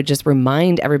 thing that I would just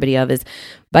remind everybody of is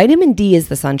vitamin D is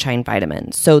the sunshine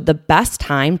vitamin. So the best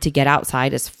time to get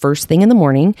outside is first thing in the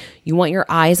morning. You want your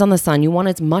eyes on the sun. You want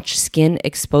as much skin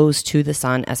exposed to the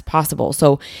sun as possible.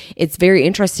 So it's very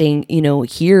interesting,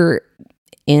 here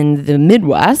in the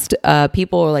Midwest,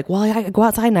 people are like, well, I go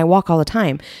outside and I walk all the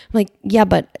time. I'm like, yeah,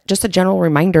 but just a general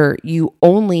reminder, you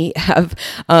only have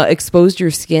exposed your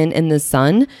skin in the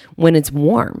sun when it's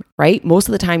warm, right? Most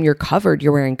of the time you're covered,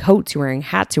 you're wearing coats, you're wearing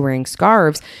hats, you're wearing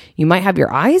scarves. You might have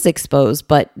your eyes exposed,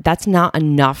 but that's not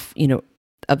enough,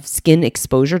 of skin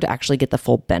exposure to actually get the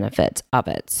full benefit of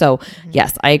it. So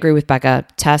yes, I agree with Becca.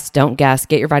 Test, don't guess,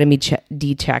 get your vitamin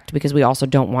D checked, because we also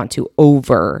don't want to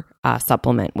over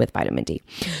supplement with vitamin D.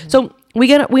 So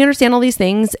we understand all these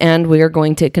things, and we are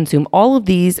going to consume all of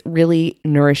these really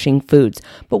nourishing foods.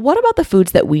 But what about the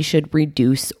foods that we should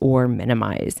reduce or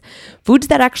minimize? Foods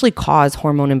that actually cause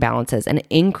hormone imbalances and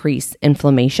increase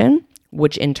inflammation,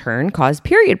 which in turn cause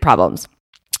period problems.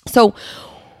 So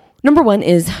number one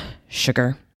is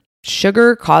sugar.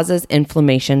 Sugar causes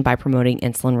inflammation by promoting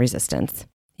insulin resistance.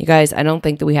 You guys, I don't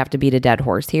think that we have to beat a dead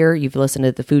horse here. You've listened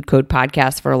to the Food Code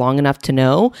podcast for long enough to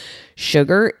know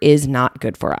sugar is not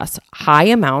good for us. High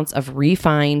amounts of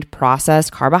refined,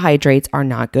 processed carbohydrates are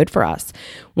not good for us.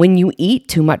 When you eat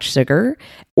too much sugar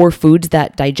or foods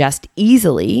that digest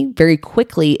easily, very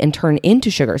quickly, and turn into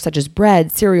sugar, such as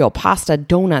bread, cereal, pasta,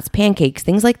 donuts, pancakes,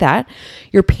 things like that,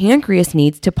 your pancreas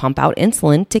needs to pump out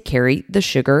insulin to carry the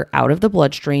sugar out of the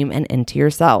bloodstream and into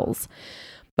your cells.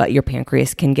 But your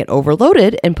pancreas can get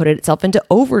overloaded and put itself into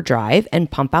overdrive and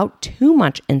pump out too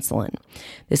much insulin.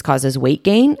 This causes weight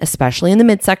gain, especially in the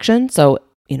midsection. So,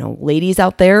 ladies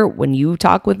out there, when you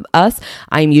talk with us,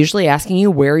 I'm usually asking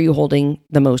you, where are you holding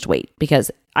the most weight?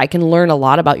 Because I can learn a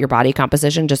lot about your body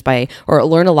composition or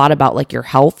learn a lot about like your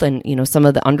health and, some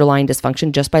of the underlying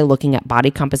dysfunction just by looking at body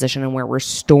composition and where we're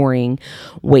storing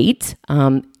weight,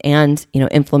 and,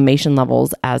 inflammation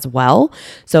levels as well.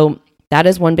 So that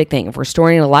is one big thing. If we're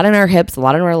storing a lot in our hips, a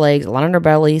lot in our legs, a lot in our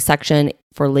belly section,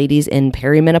 for ladies in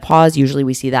perimenopause, usually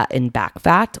we see that in back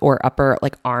fat or upper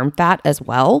arm fat as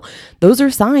well. Those are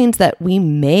signs that we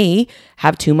may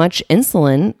have too much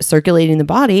insulin circulating the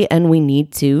body and we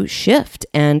need to shift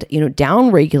and,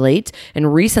 down-regulate and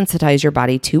resensitize your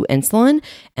body to insulin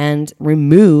and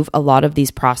remove a lot of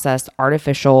these processed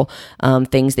artificial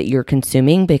things that you're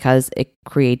consuming because it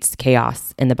creates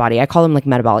chaos in the body. I call them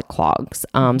metabolic clogs.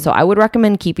 So I would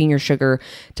recommend keeping your sugar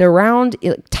to around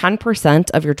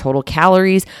 10% of your total calories.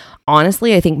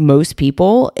 Honestly, I think most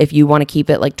people, if you want to keep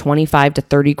it 25 to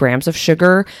 30 grams of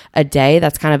sugar a day,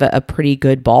 that's kind of a pretty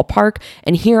good ballpark.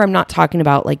 And here I'm not talking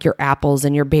about your apples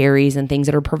and your berries and things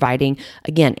that are providing,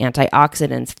 again,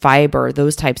 antioxidants, fiber,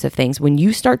 those types of things. When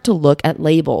you start to look at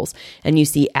labels and you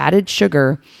see added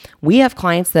sugar, we have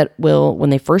clients that will, when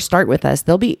they first start with us,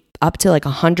 they'll be up to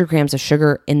 100 grams of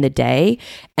sugar in the day.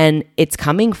 And it's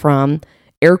coming from,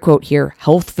 air quote here,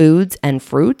 health foods and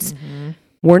fruits. Mm-hmm.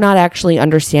 We're not actually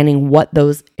understanding what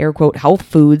those air quote health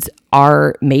foods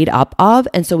are made up of.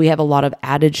 And so we have a lot of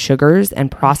added sugars and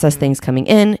processed things coming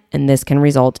in. And this can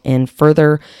result in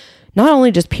further, not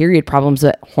only just period problems,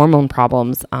 but hormone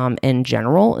problems in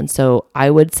general. And so I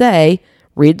would say,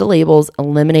 read the labels,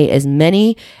 eliminate as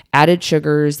many added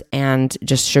sugars and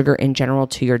just sugar in general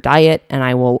to your diet. And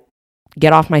I will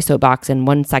get off my soapbox in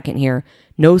 1 second here.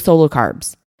 No solo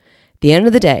carbs. At the end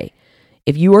of the day,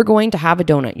 if you are going to have a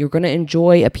donut, you're going to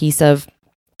enjoy a piece of,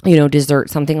 dessert,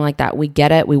 something like that. We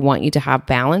get it. We want you to have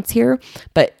balance here,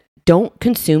 but don't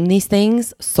consume these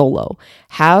things solo.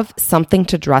 Have something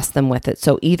to dress them with it.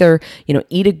 So either,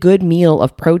 eat a good meal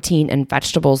of protein and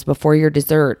vegetables before your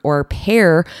dessert, or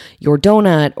pair your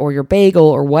donut or your bagel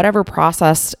or whatever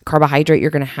processed carbohydrate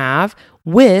you're going to have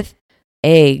with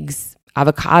eggs,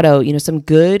 avocado, some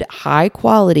good, high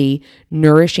quality,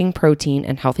 nourishing protein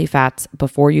and healthy fats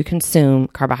before you consume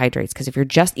carbohydrates. Because if you're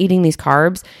just eating these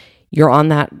carbs, you're on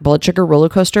that blood sugar roller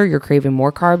coaster. You're craving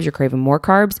more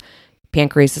carbs.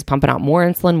 Pancreas is pumping out more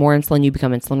insulin, you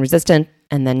become insulin resistant,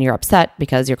 and then you're upset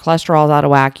because your cholesterol is out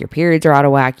of whack, your periods are out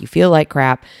of whack, you feel like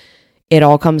crap. It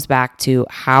all comes back to,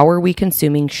 how are we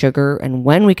consuming sugar? And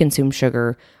when we consume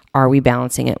sugar, are we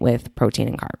balancing it with protein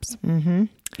and carbs? Mm-hmm.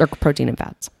 Or protein and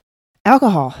fats?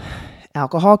 Alcohol.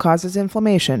 Alcohol causes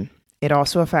inflammation. It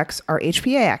also affects our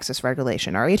HPA axis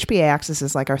regulation. Our HPA axis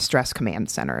is like our stress command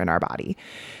center in our body,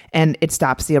 and it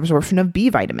stops the absorption of B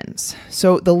vitamins.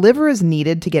 So the liver is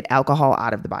needed to get alcohol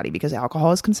out of the body because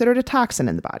alcohol is considered a toxin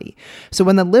in the body. So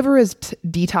when the liver is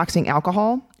detoxing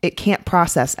alcohol, it can't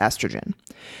process estrogen.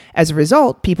 As a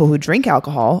result, people who drink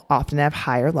alcohol often have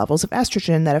higher levels of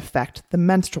estrogen that affect the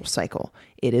menstrual cycle.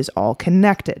 It is all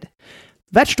connected.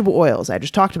 Vegetable oils, I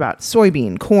just talked about,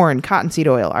 soybean, corn, cottonseed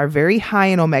oil, are very high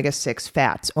in omega-6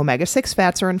 fats. Omega-6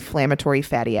 fats are inflammatory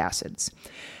fatty acids.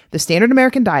 The standard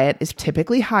American diet is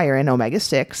typically higher in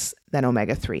omega-6 than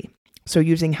omega-3. So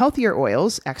using healthier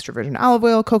oils, extra virgin olive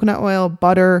oil, coconut oil,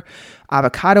 butter,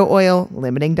 avocado oil,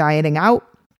 limiting dining out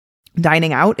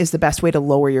is the best way to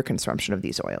lower your consumption of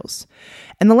these oils.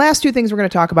 And the last two things we're going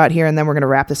to talk about here, and then we're going to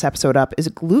wrap this episode up, is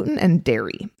gluten and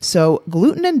dairy. So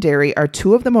gluten and dairy are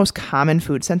two of the most common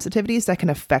food sensitivities that can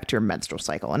affect your menstrual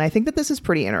cycle. And I think that this is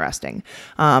pretty interesting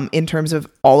in terms of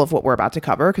all of what we're about to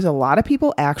cover, because a lot of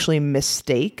people actually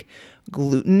mistake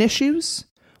gluten issues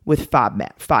with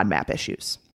FODMAP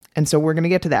issues. And so we're going to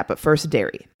get to that. But first,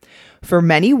 dairy. For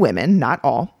many women, not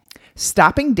all,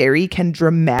 stopping dairy can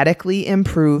dramatically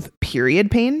improve period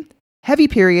pain, heavy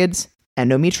periods,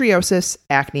 endometriosis,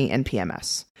 acne, and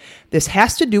PMS. This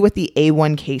has to do with the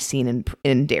A1 casein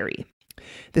in dairy.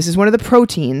 This is one of the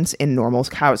proteins in normal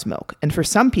cow's milk. And for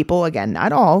some people, again,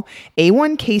 not all,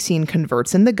 A1 casein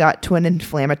converts in the gut to an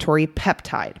inflammatory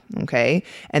peptide, okay?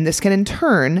 And this can in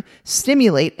turn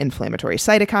stimulate inflammatory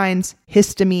cytokines,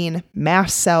 histamine,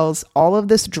 mast cells. All of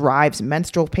this drives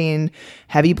menstrual pain,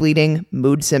 heavy bleeding,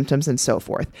 mood symptoms, and so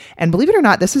forth. And believe it or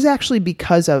not, this is actually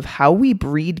because of how we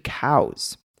breed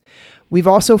cows. We've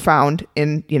also found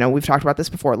we've talked about this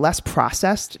before, less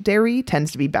processed dairy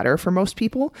tends to be better for most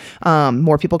people.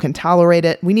 More people can tolerate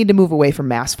it. We need to move away from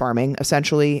mass farming.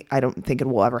 Essentially, I don't think it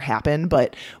will ever happen,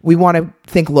 but we want to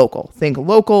think local,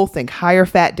 think higher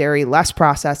fat dairy, less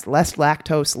processed, less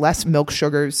lactose, less milk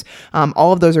sugars.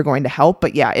 All of those are going to help.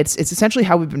 But yeah, it's essentially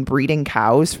how we've been breeding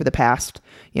cows for the past,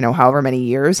 however many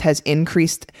years has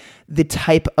increased the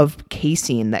type of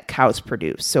casein that cows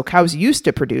produce. So some cows used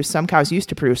to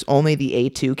produce only the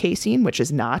A2 casein, which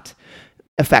is not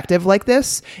effective like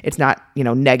this. It's not,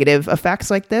 negative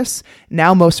effects like this.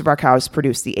 Now most of our cows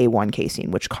produce the A1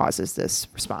 casein, which causes this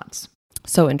response.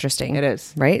 So interesting. It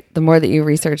is. Right? The more that you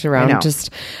research around just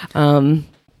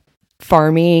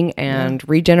farming and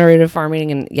regenerative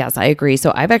farming. And yes, I agree.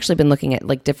 So I've actually been looking at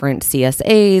like different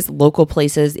CSAs, local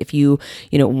places. If you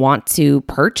want to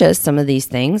purchase some of these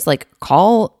things, like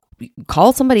call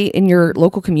somebody in your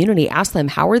local community, ask them,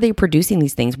 how are they producing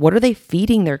these things? What are they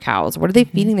feeding their cows? What are they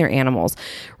feeding their animals?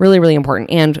 Really, really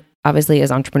important. And obviously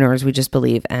as entrepreneurs, we just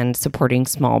believe in supporting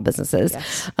small businesses.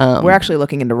 Yes. We're actually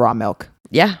looking into raw milk.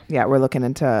 Yeah. Yeah. We're looking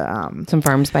into some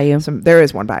farms by you. There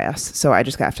is one by us. So I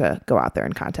just have to go out there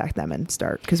and contact them and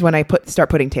start. Because when I start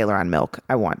putting Taylor on milk,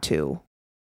 I want to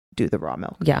do the raw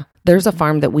milk. Yeah. There's a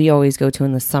farm that we always go to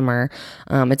in the summer.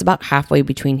 It's about halfway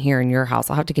between here and your house.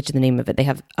 I'll have to get you the name of it. They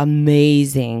have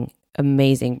amazing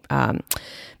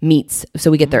meats.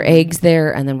 So we get their eggs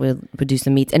there and then we'll do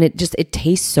some meats. And it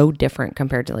tastes so different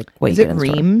compared to like what is you it get in the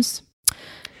store. Reams?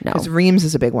 No. Because Reams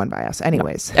is a big one by us.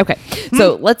 Anyways. No. Okay.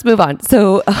 So let's move on.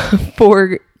 So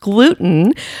for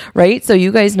gluten, right? So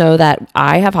you guys know that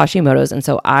I have Hashimoto's, and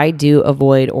so I do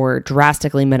avoid or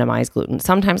drastically minimize gluten.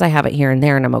 Sometimes I have it here and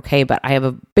there and I'm okay, but I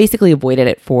have basically avoided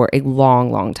it for a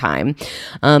long, long time.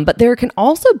 But there can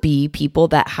also be people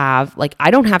that have, like, I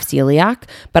don't have celiac,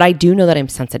 but I do know that I'm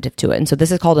sensitive to it. And so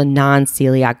this is called a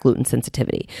non-celiac gluten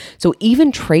sensitivity. So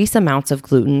even trace amounts of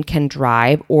gluten can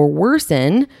drive or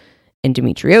worsen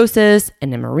endometriosis,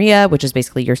 anemorrhea, which is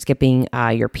basically you're skipping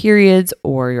your periods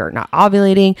or you're not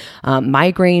ovulating,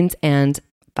 migraines, and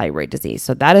thyroid disease.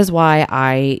 So that is why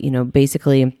I,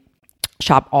 basically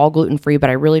shop all gluten-free,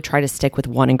 but I really try to stick with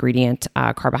one ingredient,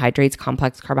 carbohydrates,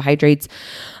 complex carbohydrates,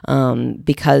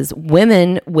 because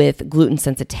women with gluten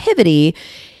sensitivity,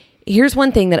 here's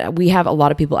one thing that we have a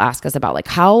lot of people ask us about, like,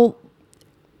 how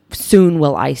soon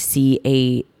will I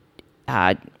see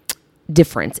a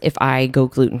difference if I go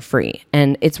gluten-free?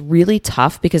 And it's really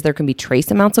tough because there can be trace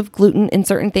amounts of gluten in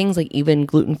certain things, like even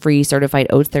gluten-free certified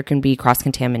oats, there can be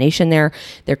cross-contamination there.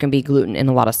 There can be gluten in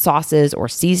a lot of sauces or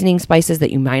seasoning spices that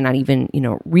you might not even,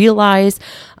 realize.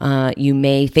 You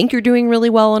may think you're doing really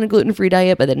well on a gluten-free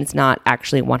diet, but then it's not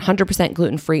actually 100%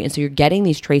 gluten-free. And so you're getting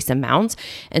these trace amounts.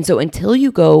 And so until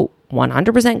you go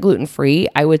 100% gluten-free,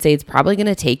 I would say it's probably going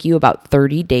to take you about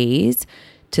 30 days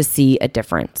to see a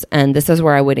difference. And this is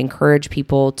where I would encourage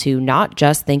people to not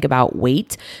just think about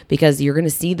weight, because you're going to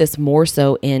see this more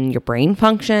so in your brain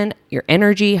function, your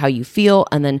energy, how you feel.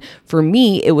 And then for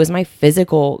me, it was my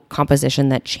physical composition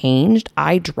that changed.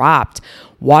 I dropped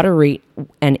water rate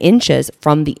and inches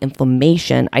from the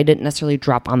inflammation. I didn't necessarily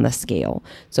drop on the scale.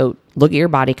 So look at your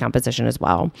body composition as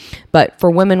well. But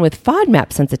for women with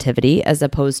FODMAP sensitivity, as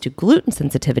opposed to gluten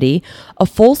sensitivity, a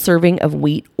full serving of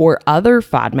wheat or other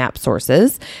FODMAP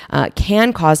sources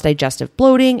can cause digestive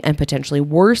bloating and potentially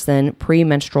worsen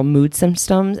premenstrual mood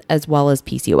symptoms, as well as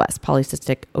PCOS,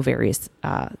 polycystic ovarian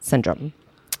syndrome.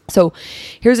 So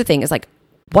here's the thing, is like,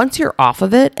 once you're off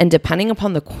of it, and depending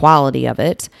upon the quality of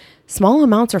it, small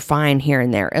amounts are fine here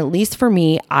and there. At least for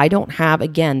me, I don't have,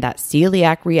 again, that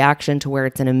celiac reaction to where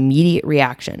it's an immediate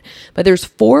reaction. But there's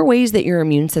 4 ways that your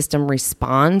immune system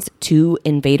responds to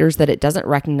invaders that it doesn't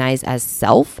recognize as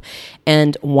self.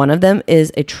 And one of them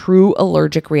is a true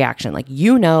allergic reaction. Like,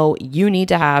 you need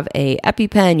to have a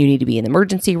EpiPen, you need to be in the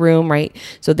emergency room, right?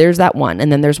 So there's that one.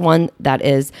 And then there's one that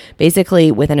is basically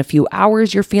within a few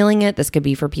hours you're feeling it. This could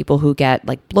be for people who get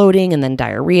like bloating and then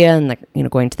diarrhea and, like,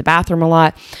 going to the bathroom a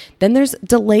lot. Then there's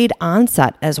delayed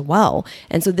onset as well.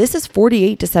 And so this is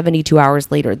 48 to 72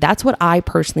 hours later. That's what I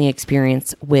personally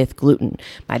experience with gluten.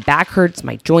 My back hurts,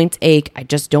 my joints ache. I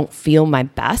just don't feel my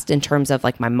best in terms of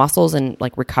like my muscles and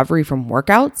like recovery from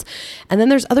workouts. And then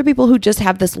there's other people who just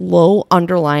have this low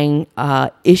underlying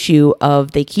issue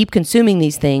of they keep consuming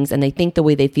these things and they think the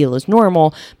way they feel is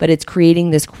normal, but it's creating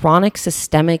this chronic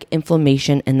systemic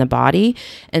inflammation in the body.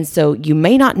 And so you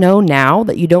may not know now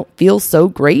that you don't feel so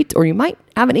great, or you might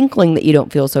have an inkling that you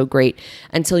don't feel so great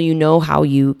until you know how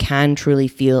you can truly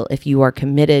feel if you are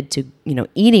committed to,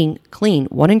 eating clean,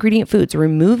 one ingredient foods.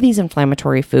 Remove these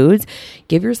inflammatory foods,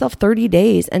 give yourself 30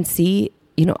 days and see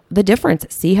the difference,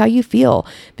 see how you feel,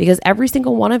 because every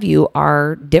single one of you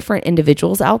are different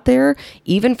individuals out there.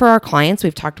 Even for our clients,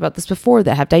 we've talked about this before,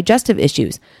 that have digestive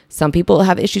issues. Some people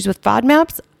have issues with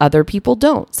FODMAPs, other people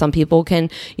don't. Some people can,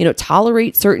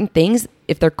 tolerate certain things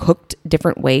if they're cooked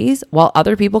different ways, while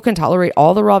other people can tolerate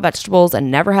all the raw vegetables and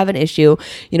never have an issue.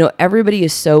 Everybody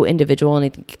is so individual. And I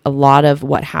think a lot of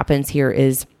what happens here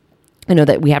is,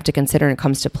 that we have to consider when it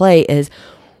comes to play is,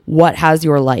 what has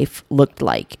your life looked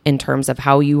like in terms of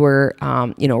how you were,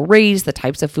 raised, the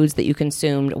types of foods that you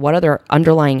consumed, what other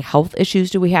underlying health issues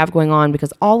do we have going on?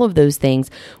 Because all of those things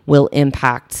will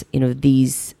impact,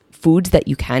 these foods that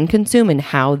you can consume and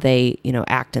how they,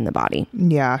 act in the body.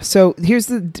 Yeah. So here's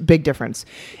the big difference.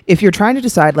 If you're trying to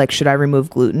decide, like, should I remove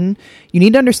gluten? You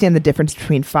need to understand the difference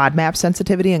between FODMAP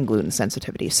sensitivity and gluten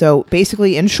sensitivity. So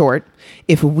basically, in short,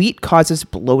 if wheat causes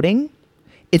bloating,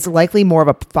 it's likely more of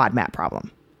a FODMAP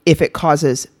problem. If it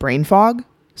causes brain fog,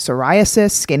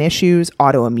 psoriasis, skin issues,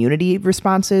 autoimmunity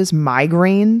responses,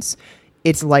 migraines,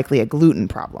 it's likely a gluten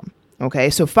problem.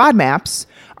 Okay, so FODMAPs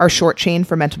are short chain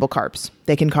fermentable carbs.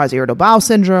 They can cause irritable bowel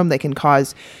syndrome. They can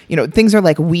cause, things are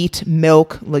like wheat,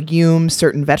 milk, legumes,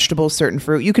 certain vegetables, certain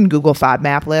fruit. You can Google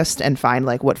FODMAP list and find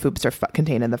like what foods are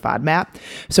contained in the FODMAP.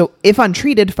 So if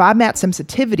untreated, FODMAP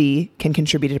sensitivity can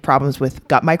contribute to problems with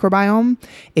gut microbiome.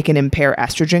 It can impair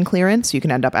estrogen clearance. You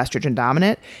can end up estrogen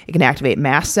dominant. It can activate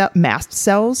mast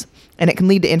cells, and it can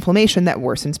lead to inflammation that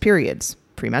worsens periods,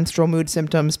 premenstrual mood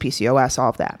symptoms, PCOS, all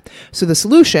of that. So the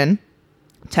solution: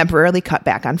 temporarily cut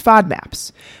back on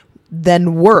FODMAPs,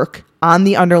 then work on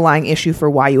the underlying issue for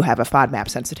why you have a FODMAP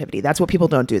sensitivity. That's what people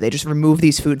don't do. They just remove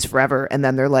these foods forever, and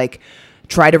then they're like,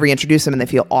 try to reintroduce them and they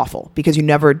feel awful because you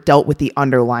never dealt with the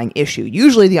underlying issue.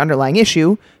 Usually the underlying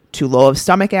issue, too low of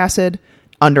stomach acid,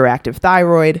 underactive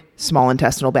thyroid, small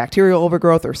intestinal bacterial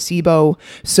overgrowth, or SIBO.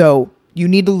 So you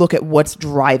need to look at what's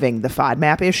driving the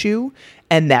FODMAP issue,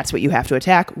 and that's what you have to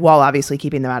attack, while obviously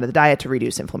keeping them out of the diet to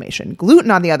reduce inflammation.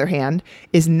 Gluten, on the other hand,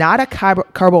 is not a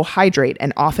carbohydrate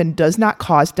and often does not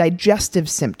cause digestive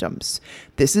symptoms.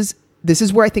 This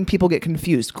is where I think people get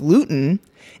confused. Gluten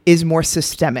is more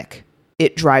systemic.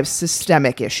 It drives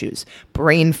systemic issues,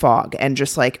 brain fog, and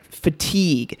just like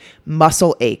fatigue,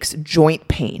 muscle aches, joint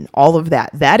pain, all of that.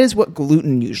 That is what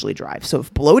gluten usually drives. So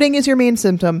if bloating is your main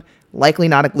symptom, likely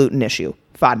not a gluten issue,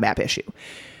 FODMAP issue.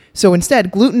 So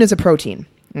instead, gluten is a protein,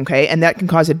 okay? And that can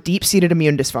cause a deep-seated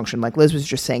immune dysfunction. Like Liz was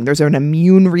just saying, there's an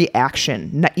immune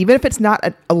reaction. Even if it's not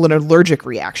an allergic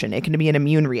reaction, it can be an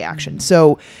immune reaction.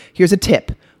 So here's a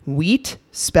tip. Wheat,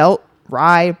 spelt,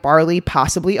 rye, barley,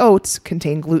 possibly oats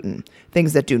contain gluten.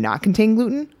 Things that do not contain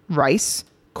gluten: rice,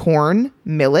 corn,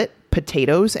 millet,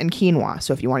 potatoes, and quinoa.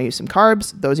 So if you want to use some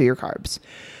carbs, those are your carbs.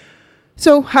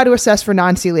 So how to assess for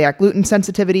non-celiac gluten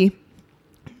sensitivity?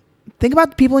 Think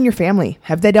about the people in your family.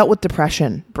 Have they dealt with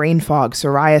depression, brain fog,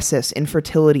 psoriasis,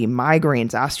 infertility,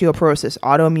 migraines, osteoporosis,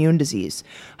 autoimmune disease?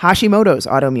 Hashimoto's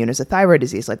autoimmune is a thyroid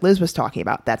disease like Liz was talking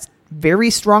about. That's very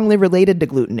strongly related to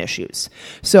gluten issues.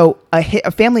 So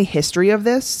a family history of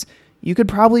this, you could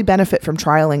probably benefit from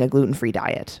trialing a gluten-free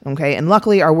diet, okay? And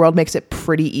luckily, our world makes it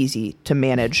pretty easy to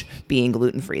manage being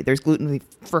gluten-free. There's gluten-free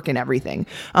frickin' everything.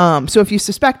 So if you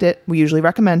suspect it, we usually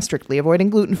recommend strictly avoiding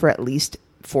gluten for at least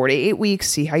 4 to 8 weeks.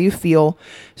 See how you feel.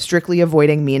 Strictly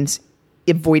avoiding means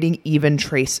avoiding even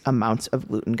trace amounts of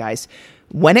gluten, guys.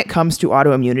 When it comes to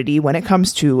autoimmunity, when it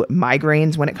comes to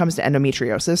migraines, when it comes to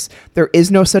endometriosis, there is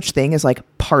no such thing as like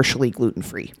partially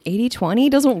gluten-free. 80-20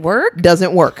 doesn't work?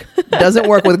 Doesn't work. Doesn't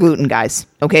work with gluten, guys.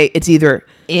 Okay, it's either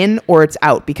in or it's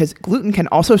out, because gluten can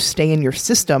also stay in your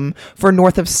system for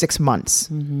north of 6 months.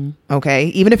 Mm-hmm. Okay,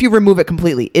 even if you remove it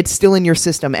completely, it's still in your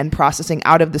system and processing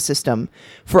out of the system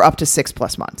for up to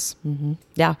 6+ months. Mm-hmm.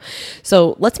 Yeah.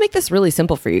 So let's make this really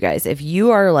simple for you guys. If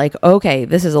you are like, okay,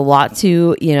 this is a lot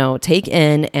to, take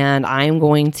in, and I'm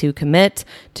going to commit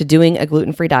to doing a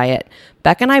gluten-free diet.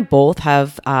 Beck and I both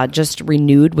have just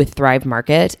renewed with Thrive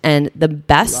Market, and the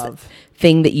best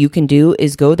thing that you can do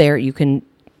is go there. You can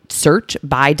search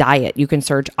by diet. You can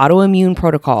search autoimmune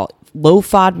protocol, low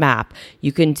FODMAP,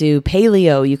 you can do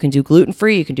paleo, you can do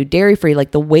gluten-free, you can do dairy-free.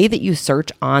 Like the way that you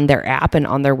search on their app and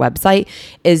on their website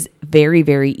is very,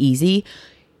 very easy.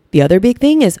 The other big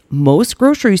thing is most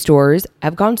grocery stores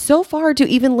have gone so far to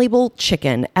even label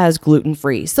chicken as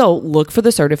gluten-free. So look for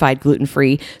the certified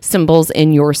gluten-free symbols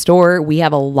in your store. We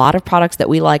have a lot of products that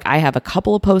we like. I have a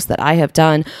couple of posts that I have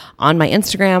done on my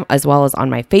Instagram as well as on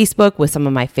my Facebook with some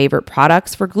of my favorite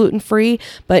products for gluten-free,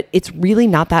 but it's really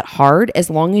not that hard as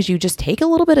long as you just take a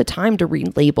little bit of time to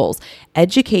read labels,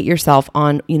 educate yourself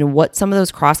on, what some of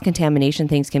those cross-contamination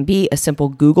things can be. A simple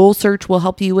Google search will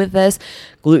help you with this.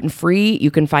 Gluten-free,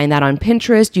 you can find that on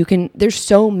Pinterest. There's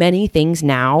so many things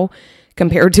now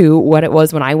compared to what it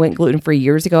was when I went gluten-free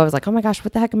years ago. I was like, oh my gosh,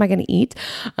 what the heck am I going to eat?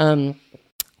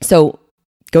 So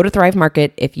go to Thrive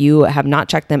Market. If you have not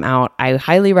checked them out, I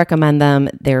highly recommend them.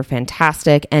 They're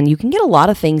fantastic. And you can get a lot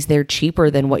of things there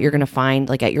cheaper than what you're going to find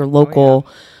like at your local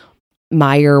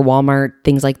Meijer, Walmart,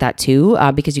 things like that too,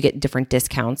 because you get different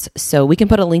discounts. So we can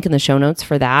put a link in the show notes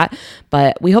for that.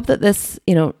 But we hope that this,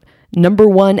 number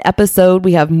 1 episode,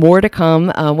 we have more to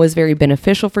come, was very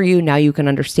beneficial for you. Now you can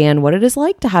understand what it is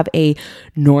like to have a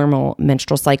normal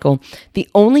menstrual cycle. The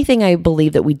only thing I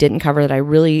believe that we didn't cover that I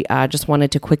really just wanted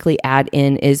to quickly add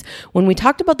in is when we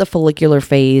talked about the follicular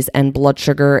phase and blood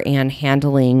sugar and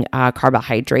handling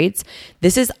carbohydrates,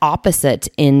 this is opposite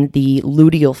in the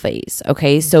luteal phase.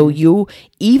 Okay. So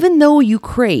even though you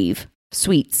crave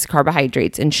sweets,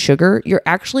 carbohydrates, and sugar, you're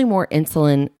actually more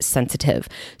insulin sensitive.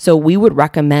 So we would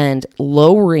recommend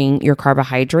lowering your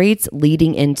carbohydrates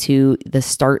leading into the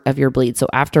start of your bleed. So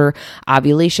after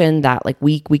ovulation, that like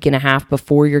week and a half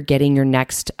before you're getting your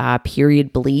next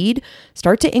period bleed,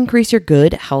 start to increase your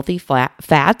good, healthy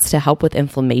fats to help with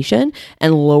inflammation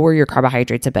and lower your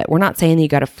carbohydrates a bit. We're not saying that you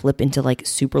got to flip into like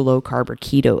super low carb or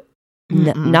keto.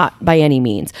 Not by any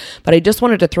means, but I just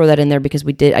wanted to throw that in there because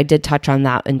I did touch on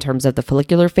that in terms of the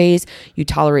follicular phase. You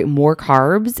tolerate more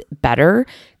carbs better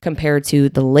compared to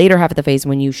the later half of the phase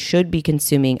when you should be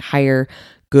consuming higher,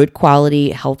 good quality,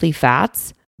 healthy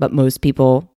fats, but most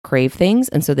people crave things.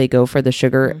 And so they go for the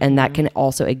sugar and that can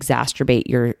also exacerbate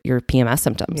your PMS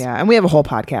symptoms. Yeah. And we have a whole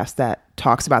podcast that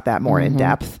talks about that more in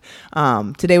depth.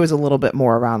 Today was a little bit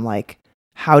more around like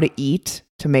how to eat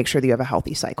to make sure that you have a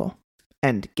healthy cycle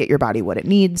and get your body what it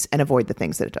needs and avoid the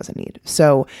things that it doesn't need.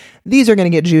 So these are going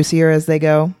to get juicier as they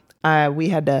go. We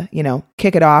had to,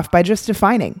 kick it off by just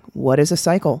defining what is a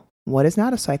cycle, what is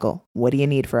not a cycle, what do you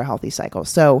need for a healthy cycle.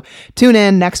 So tune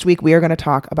in next week. We are going to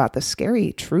talk about the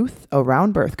scary truth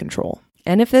around birth control.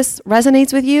 And if this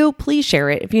resonates with you, please share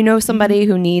it. If you know somebody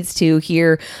who needs to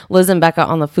hear Liz and Becca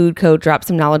on the Food Code drop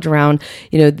some knowledge around,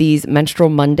 these menstrual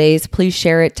Mondays, please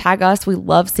share it. Tag us. We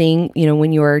love seeing,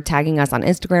 when you are tagging us on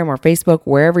Instagram or Facebook,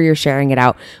 wherever you're sharing it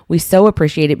out. We so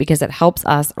appreciate it because it helps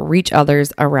us reach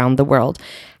others around the world.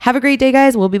 Have a great day,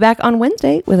 guys. We'll be back on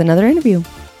Wednesday with another interview.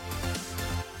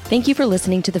 Thank you for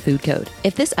listening to The Food Code.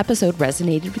 If this episode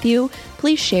resonated with you,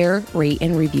 please share, rate,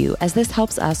 and review as this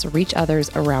helps us reach others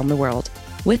around the world.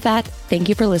 With that, thank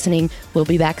you for listening. We'll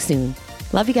be back soon.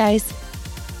 Love you guys.